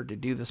little harder to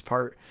do this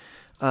part.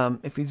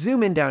 If we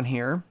zoom in down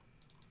here,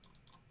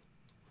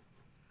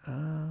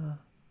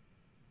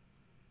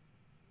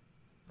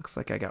 looks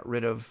like I got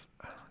rid of,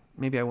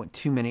 maybe I went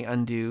too many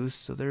undos.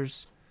 So this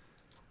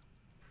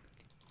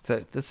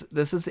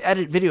is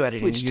video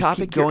editing. Which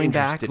topic going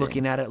back,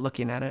 looking at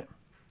it.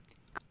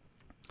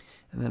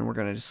 And then we're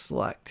going to just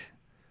select.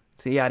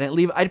 So yeah,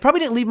 I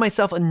probably didn't leave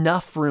myself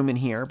enough room in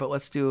here, but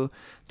let's do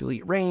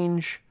delete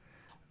range,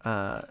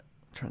 turn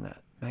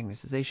that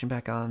magnetization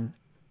back on,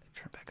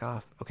 turn it back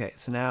off. Okay,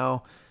 so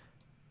now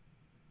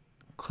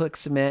click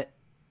submit.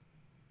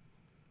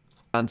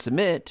 On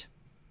submit,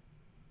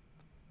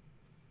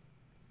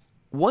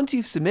 once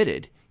you've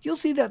submitted, you'll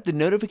see that the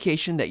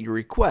notification that your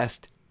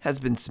request has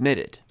been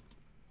submitted.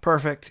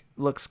 Perfect,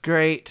 looks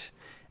great.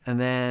 And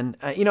then,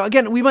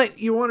 again,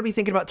 you want to be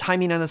thinking about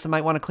timing on this. I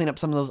might want to clean up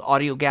some of those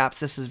audio gaps.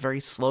 This is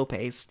very slow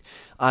paced.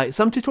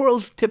 Some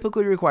tutorials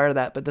typically require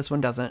that, but this one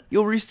doesn't.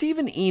 You'll receive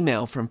an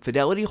email from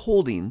Fidelity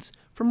Holdings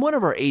from one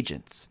of our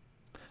agents.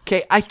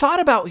 Okay, I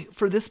thought about,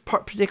 for this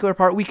particular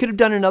part, we could have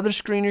done another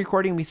screen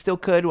recording. We still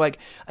could, like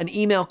an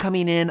email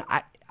coming in.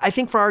 I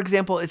think for our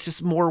example, it's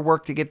just more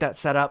work to get that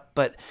set up,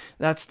 but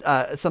that's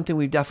something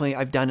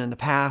I've done in the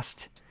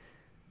past.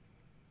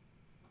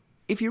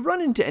 If you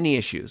run into any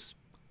issues,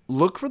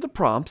 look for the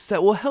prompts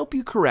that will help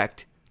you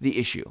correct the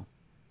issue.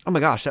 Oh my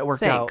gosh, that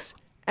worked out.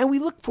 And we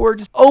look forward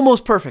to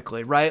almost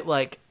perfectly, right?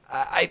 Like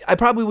I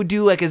probably would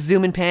do like a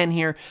zoom and pan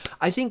here.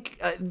 I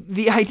think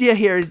the idea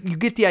here is you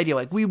get the idea.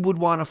 Like we would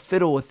want to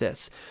fiddle with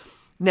this.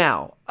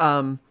 Now,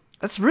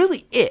 that's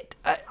really it.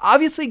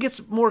 Obviously, it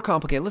gets more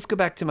complicated. Let's go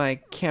back to my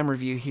camera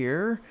view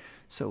here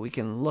so we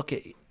can look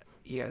at.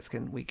 You guys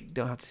can. We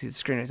don't have to see the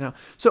screen right now.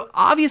 So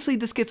obviously,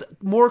 this gets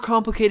more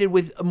complicated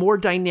with more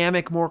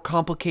dynamic, more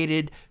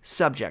complicated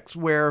subjects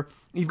where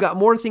you've got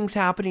more things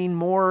happening,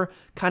 more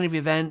kind of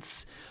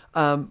events.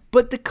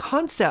 But the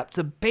concept,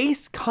 the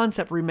base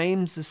concept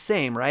remains the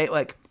same, right?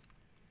 Like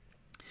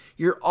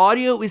your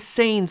audio is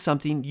saying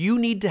something, you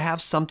need to have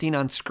something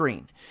on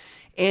screen.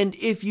 And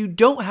if you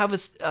don't have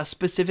a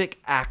specific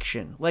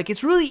action, like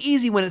it's really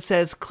easy when it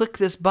says, click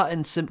this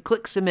button,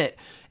 click submit,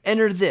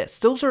 enter this.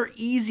 Those are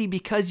easy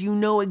because you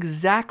know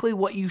exactly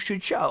what you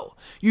should show.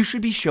 You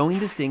should be showing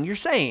the thing you're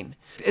saying.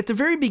 At the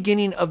very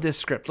beginning of this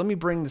script, let me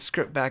bring the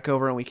script back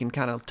over and we can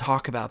kind of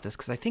talk about this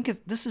because I think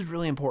this is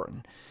really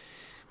important.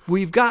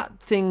 We've got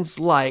things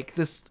like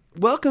this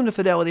welcome to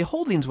Fidelity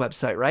Holdings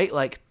website, right?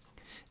 Like,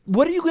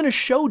 what are you going to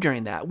show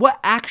during that? What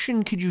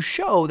action could you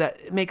show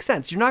that makes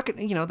sense? You're not going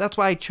to, you know, that's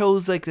why I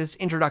chose like this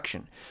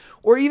introduction.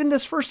 Or even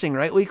this first thing,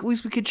 right? We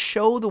could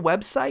show the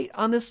website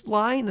on this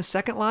line, the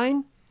second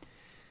line,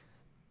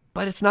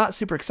 but it's not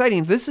super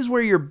exciting. This is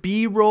where your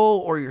B-roll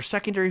or your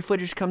secondary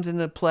footage comes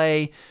into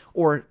play,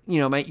 or, you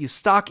know, might use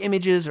stock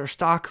images or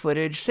stock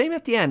footage. Same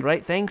at the end,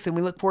 right? Thanks, and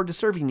we look forward to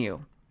serving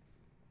you.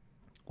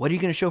 What are you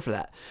going to show for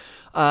that?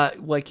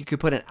 Like you could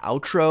put an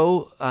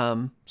outro.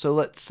 So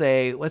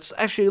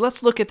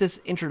let's look at this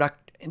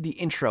the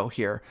intro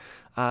here.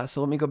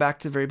 So let me go back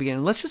to the very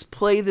beginning. Let's just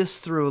play this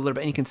through a little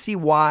bit and you can see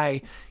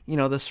why, you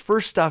know, this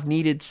first stuff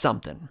needed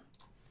something.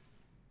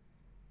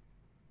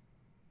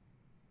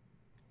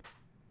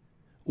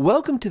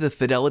 Welcome to the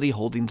Fidelity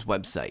Holdings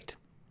website.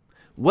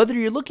 Whether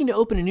you're looking to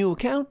open a new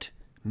account,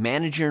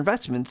 manage your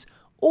investments,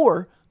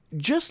 or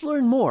just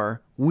learn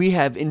more, we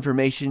have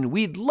information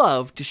we'd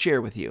love to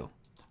share with you.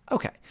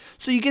 Okay,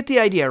 so you get the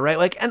idea, right?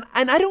 Like, and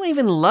I don't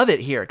even love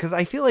it here because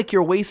I feel like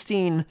you're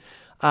wasting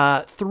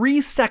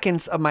 3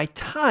 seconds of my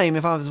time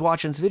if I was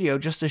watching this video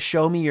just to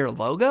show me your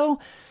logo.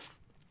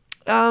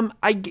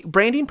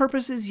 Branding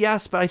purposes,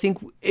 yes, but I think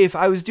if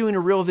I was doing a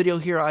real video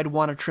here, I'd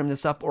want to trim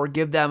this up or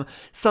give them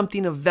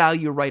something of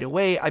value right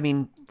away. I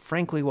mean,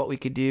 frankly, what we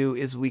could do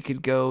is we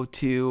could go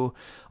to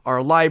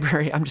our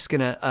library. I'm just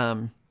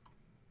gonna,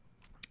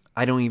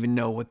 I don't even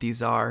know what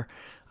these are.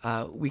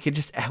 We could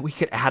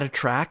add a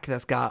track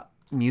that's got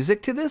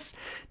music to this.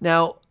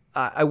 Now,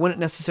 I wouldn't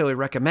necessarily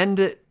recommend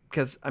it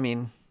because, I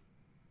mean,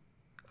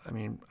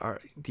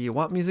 do you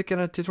want music in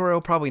a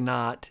tutorial? Probably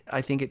not.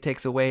 I think it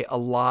takes away a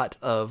lot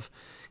of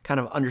kind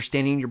of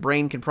understanding. Your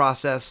brain can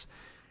process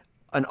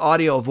an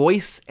audio,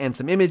 voice, and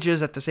some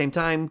images at the same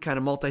time, kind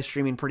of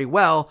multi-streaming pretty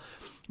well.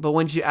 But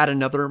once you add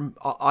another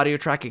audio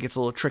track, it gets a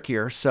little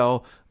trickier.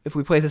 So if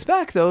we play this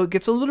back, though, it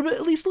gets a little bit,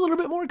 at least a little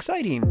bit more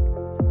exciting.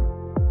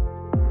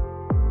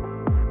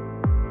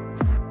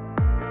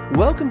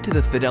 Welcome to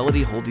the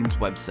Fidelity Holdings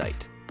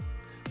website.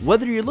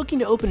 Whether you're looking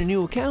to open a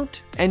new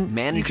account and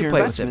manage your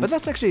investments, but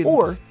that's actually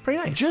or pretty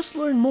nice. Just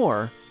learn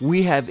more,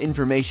 we have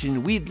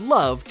information we'd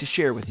love to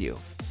share with you.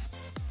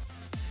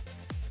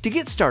 To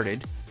get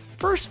started,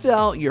 first fill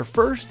out your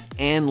first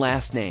and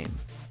last name.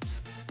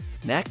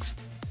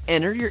 Next,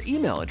 enter your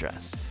email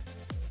address.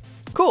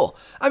 Cool.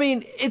 I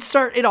mean,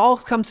 it all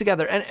comes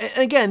together. And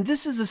again,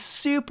 this is a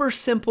super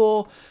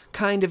simple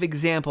kind of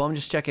example. I'm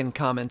just checking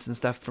comments and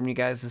stuff from you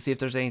guys to see if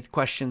there's any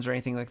questions or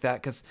anything like that,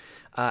 because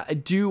I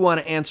do want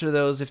to answer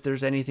those if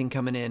there's anything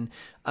coming in.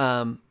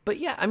 But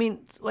yeah, I mean,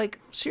 like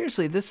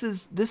seriously, this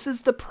is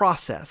the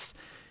process,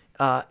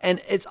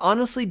 and it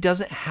honestly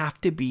doesn't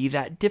have to be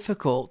that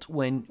difficult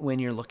when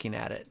you're looking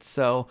at it.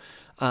 So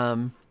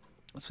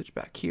let's switch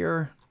back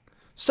here.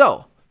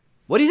 So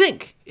what do you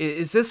think?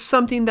 Is this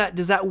something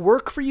does that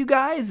work for you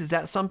guys? Is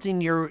that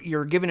something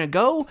you're giving a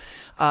go?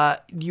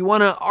 Do you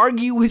want to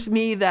argue with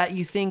me that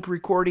you think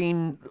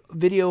recording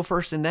video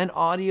first and then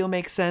audio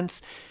makes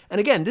sense? And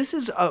again, this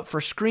is for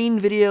screen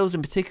videos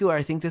in particular.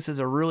 I think this is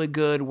a really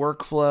good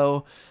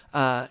workflow.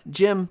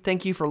 Jim,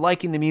 thank you for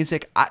liking the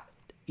music.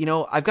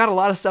 I've got a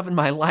lot of stuff in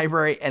my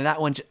library, and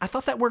that one, I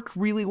thought that worked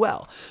really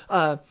well.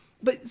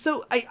 But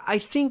so I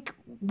think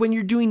when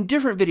you're doing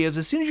different videos,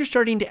 as soon as you're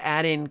starting to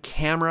add in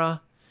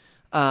camera,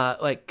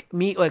 like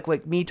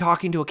me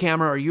talking to a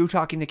camera or you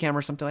talking to camera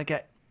or something like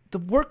that, the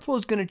workflow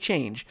is going to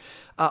change.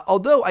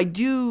 Although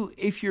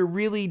if you're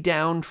really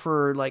down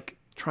for like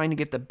trying to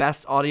get the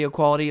best audio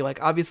quality, like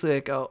obviously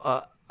like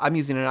I'm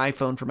using an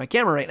iPhone for my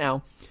camera right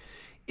now.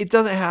 It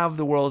doesn't have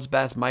the world's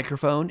best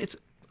microphone. It's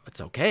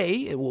okay.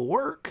 It will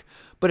work.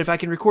 But if I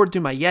can record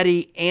through my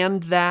Yeti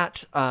and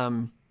that,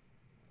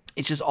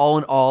 it's just all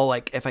in all,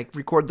 like if I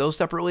record those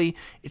separately,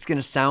 it's going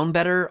to sound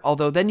better.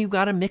 Although then you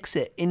got to mix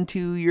it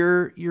into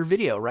your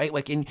video, right?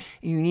 Like, and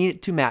you need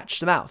it to match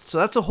the mouth. So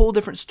that's a whole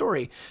different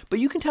story. But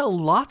you can tell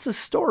lots of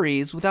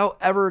stories without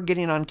ever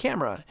getting on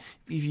camera.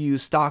 If you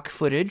use stock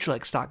footage,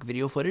 like stock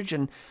video footage,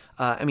 and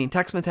I mean,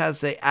 TechSmith has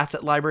the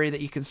asset library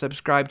that you can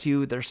subscribe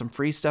to. There's some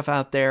free stuff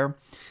out there.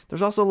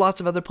 There's also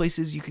lots of other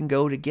places you can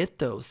go to get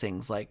those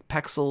things, like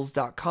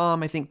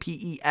pexels.com. I think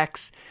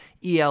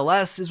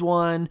PEXELS is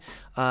one.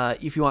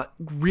 If you want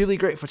really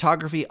great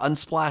photography,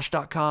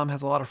 unsplash.com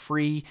has a lot of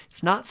free.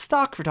 It's not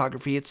stock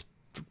photography. It's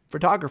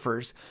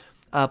photographers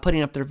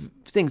putting up their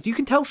things. You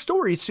can tell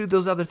stories through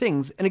those other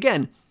things. And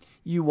again,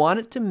 you want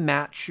it to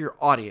match your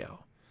audio,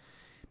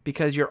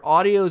 because your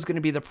audio is going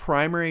to be the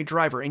primary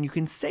driver, and you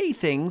can say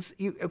things.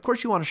 Of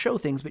course, you want to show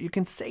things, but you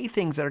can say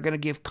things that are going to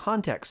give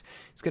context.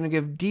 It's going to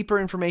give deeper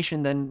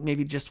information than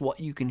maybe just what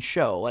you can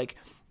show. Like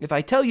if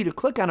I tell you to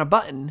click on a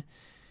button,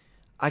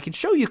 I can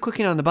show you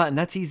clicking on the button.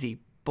 That's easy.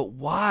 But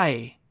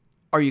why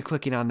are you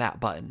clicking on that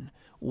button?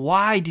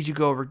 Why did you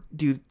go over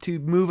to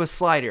move a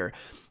slider?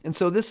 And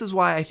so this is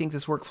why I think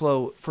this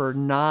workflow for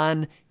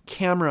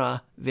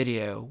non-camera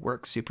video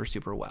works super,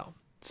 super well.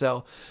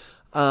 So,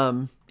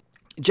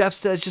 Jeff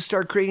says, just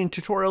start creating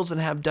tutorials and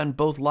have done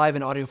both live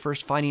and audio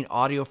first. Finding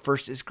audio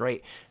first is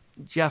great.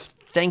 Jeff,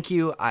 thank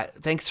you.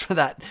 Thanks for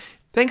that.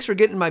 Thanks for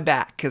getting my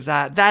back, because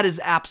that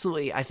is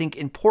absolutely, I think,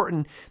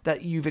 important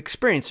that you've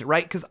experienced it,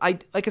 right? Because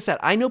like I said,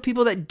 I know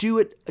people that do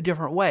it a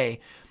different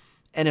way.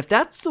 And if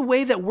that's the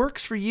way that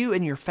works for you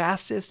and you're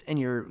fastest and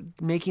you're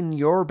making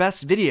your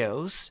best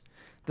videos,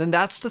 then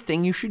that's the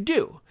thing you should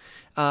do.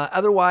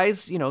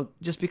 Otherwise, you know,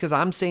 just because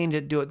I'm saying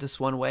to do it this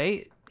one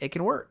way, it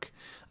can work.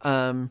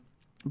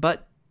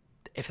 But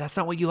if that's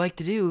not what you like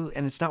to do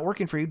and it's not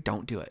working for you,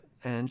 don't do it.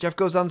 And Jeff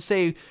goes on to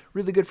say,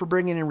 really good for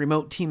bringing in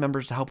remote team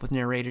members to help with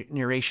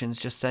narrations.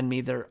 Just send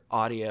me their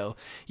audio.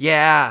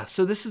 Yeah,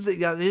 so it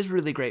is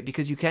really great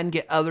because you can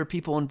get other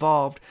people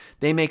involved.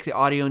 They make the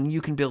audio and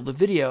you can build the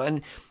video.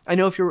 And I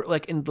know if you're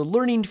like in the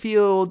learning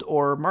field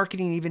or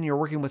marketing, even you're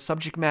working with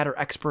subject matter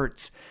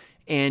experts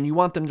and you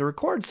want them to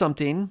record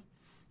something,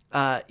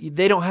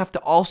 they don't have to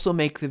also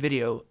make the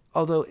video.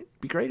 Although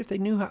it'd be great if they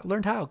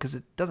learned how, because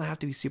it doesn't have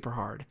to be super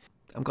hard.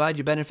 I'm glad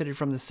you benefited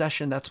from the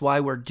session. That's why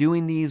we're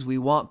doing these. We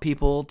want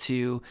people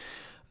to,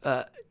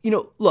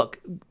 look,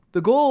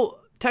 the goal,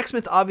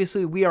 TechSmith,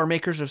 obviously, we are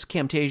makers of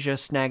Camtasia,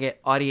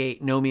 Snagit,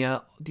 Audiate,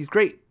 Nomia, these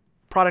great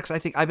products. I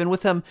think I've been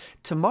with them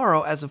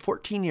tomorrow as of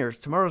 14 years.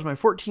 Tomorrow is my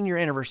 14-year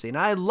anniversary, and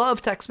I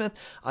love TechSmith.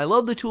 I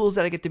love the tools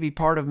that I get to be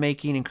part of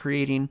making and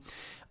creating.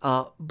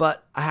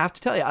 But I have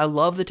to tell you, I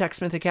love the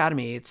TechSmith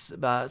Academy. It's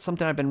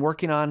something I've been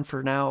working on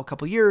for now a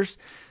couple years,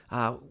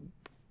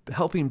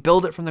 helping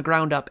build it from the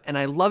ground up. And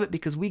I love it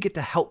because we get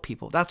to help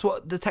people. That's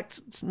what the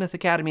TechSmith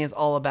Academy is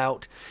all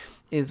about,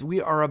 is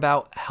we are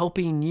about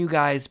helping you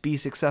guys be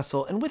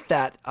successful. And with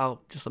that,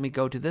 let me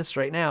go to this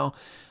right now.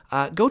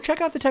 Go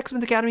check out the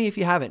TechSmith Academy if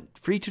you haven't.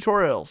 Free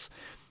tutorials.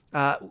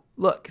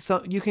 Look,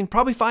 so you can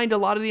probably find a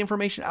lot of the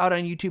information out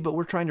on YouTube, but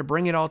we're trying to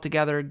bring it all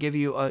together, give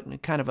you a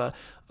kind of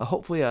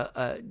hopefully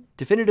a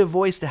definitive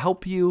voice to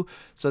help you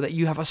so that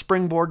you have a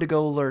springboard to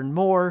go learn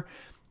more.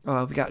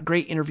 We got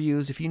great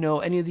interviews. If you know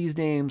any of these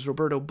names,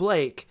 Roberto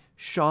Blake,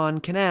 Sean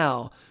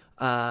Canal,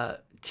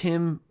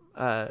 Tim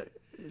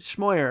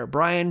Schmoyer,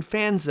 Brian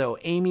Fanzo,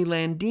 Amy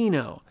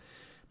Landino,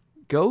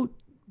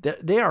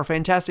 they are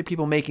fantastic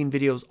people making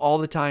videos all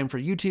the time for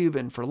YouTube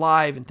and for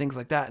live and things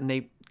like that.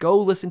 And go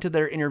listen to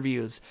their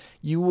interviews.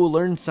 You will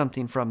learn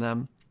something from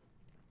them,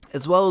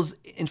 as well as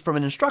from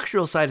an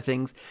instructional side of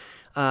things.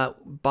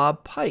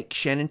 Bob Pike,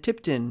 Shannon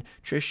Tipton,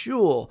 Trish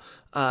Yule,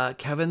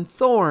 Kevin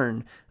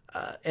Thorne,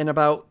 and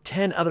about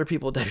 10 other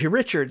people, Debbie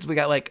Richards. We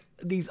got like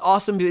these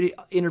awesome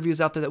interviews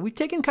out there that we've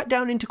cut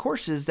down into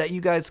courses that you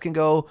guys can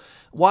go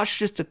watch,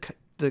 just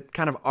the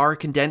kind of our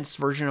condensed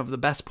version of the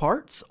best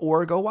parts,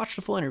 or go watch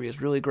the full interview.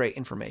 It's really great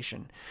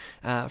information.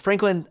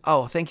 Franklin,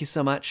 thank you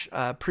so much.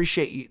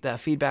 Appreciate the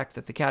feedback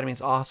that the Academy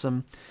is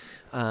awesome.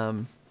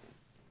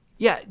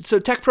 Yeah, so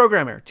Tech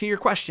Programmer, to your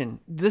question,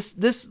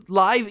 this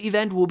live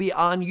event will be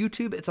on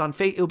YouTube.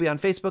 It'll be on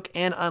Facebook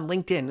and on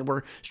LinkedIn.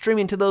 We're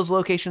streaming to those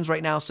locations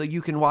right now, so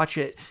you can watch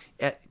it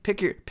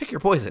pick your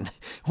poison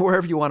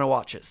wherever you want to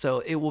watch it.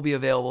 So it will be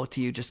available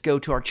to you. Just go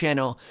to our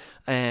channel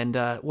and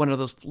one of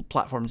those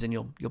platforms, and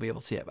you'll be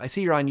able to see it. I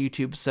see you're on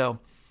YouTube, so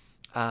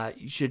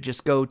you should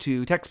just go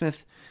to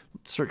TechSmith,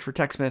 search for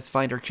TechSmith,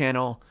 find our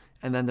channel,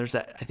 and then there's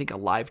I think a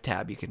live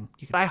tab you can.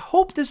 I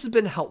hope this has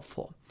been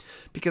helpful,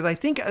 because I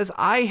think as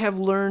I have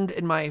learned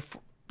in my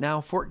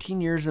now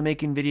 14 years of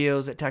making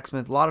videos at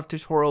TechSmith, a lot of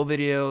tutorial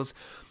videos,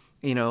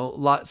 a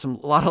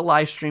lot of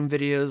live stream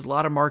videos, a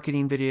lot of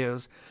marketing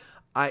videos,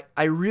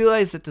 I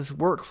realize that this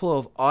workflow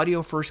of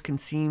audio first can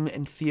seem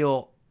and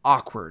feel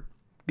awkward,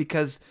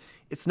 because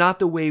it's not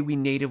the way we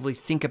natively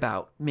think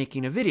about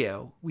making a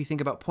video. We think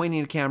about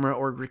pointing a camera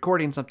or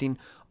recording something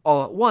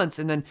all at once,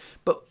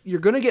 but you're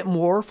going to get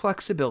more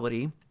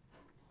flexibility.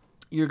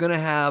 You're going to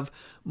have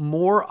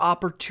more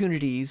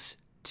opportunities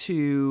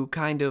to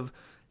kind of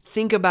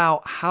think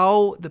about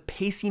how the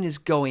pacing is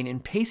going,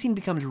 and pacing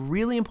becomes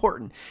really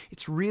important.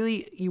 It's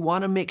really, you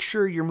want to make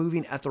sure you're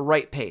moving at the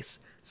right pace.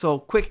 So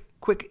quick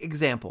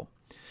example.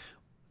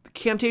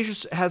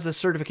 Camtasia has a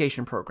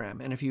certification program,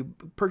 and if you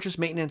purchase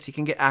maintenance, you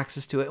can get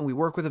access to it. And we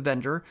work with a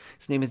vendor.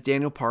 His name is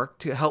Daniel Park,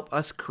 to help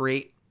us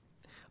create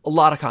a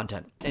lot of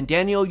content. And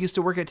Daniel used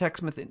to work at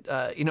TechSmith,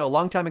 a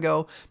long time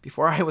ago,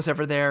 before I was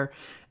ever there.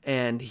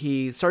 And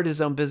he started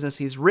his own business.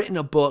 He's written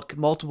a book,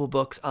 multiple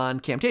books on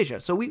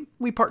Camtasia. So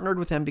we partnered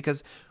with him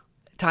because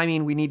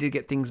timing, we needed to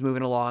get things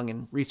moving along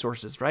and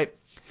resources, right?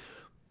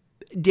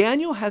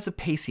 Daniel has a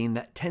pacing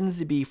that tends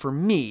to be, for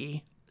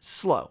me,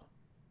 slow.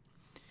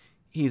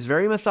 He's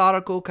very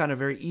methodical, kind of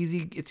very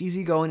easy. It's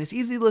easy going. It's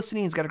easy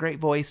listening. He's got a great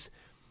voice.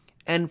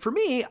 And for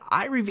me,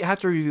 I have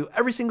to review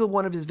every single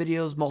one of his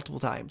videos multiple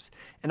times.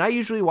 And I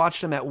usually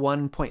watch them at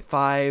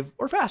 1.5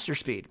 or faster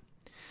speed,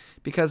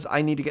 because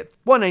I need to get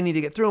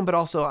through them, but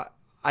also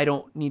I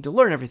don't need to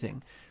learn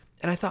everything.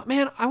 And I thought,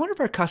 man, I wonder if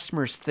our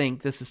customers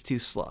think this is too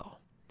slow.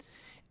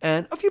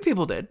 And a few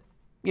people did.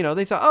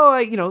 They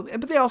thought,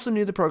 but they also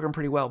knew the program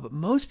pretty well. But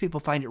most people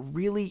find it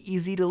really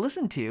easy to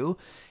listen to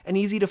and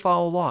easy to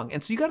follow along.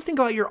 And so you got to think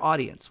about your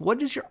audience. What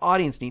does your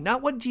audience need?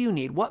 Not what do you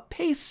need? What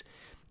pace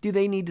do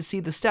they need to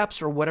see the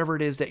steps or whatever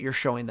it is that you're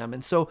showing them?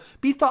 And so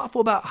be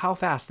thoughtful about how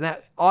fast. And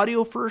that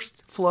audio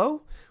first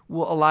flow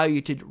will allow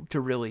you to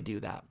really do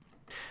that.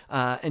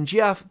 And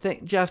Jeff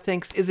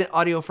thinks, isn't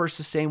audio first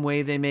the same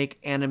way they make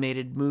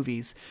animated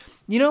movies?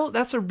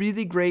 That's a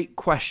really great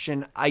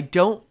question. I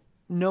don't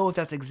know if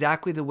that's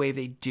exactly the way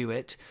they do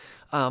it.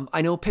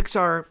 I know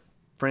Pixar,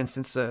 for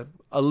instance, a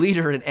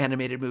leader in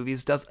animated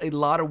movies, does a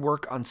lot of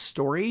work on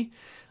story.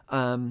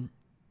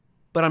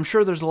 But I'm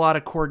sure there's a lot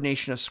of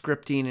coordination of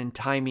scripting and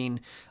timing.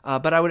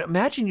 But I would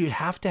imagine you'd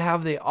have to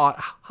have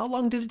how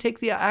long did it take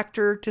the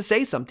actor to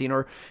say something?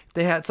 Or if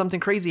they had something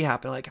crazy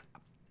happen, like,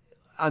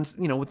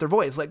 with their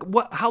voice, like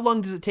how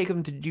long does it take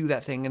them to do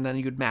that thing? And then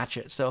you'd match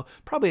it. So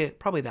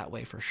probably that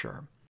way for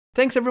sure.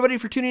 Thanks everybody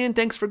for tuning in.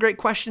 Thanks for great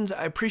questions.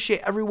 I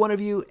appreciate every one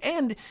of you.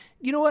 And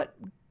you know what?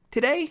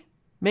 Today,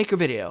 make a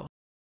video.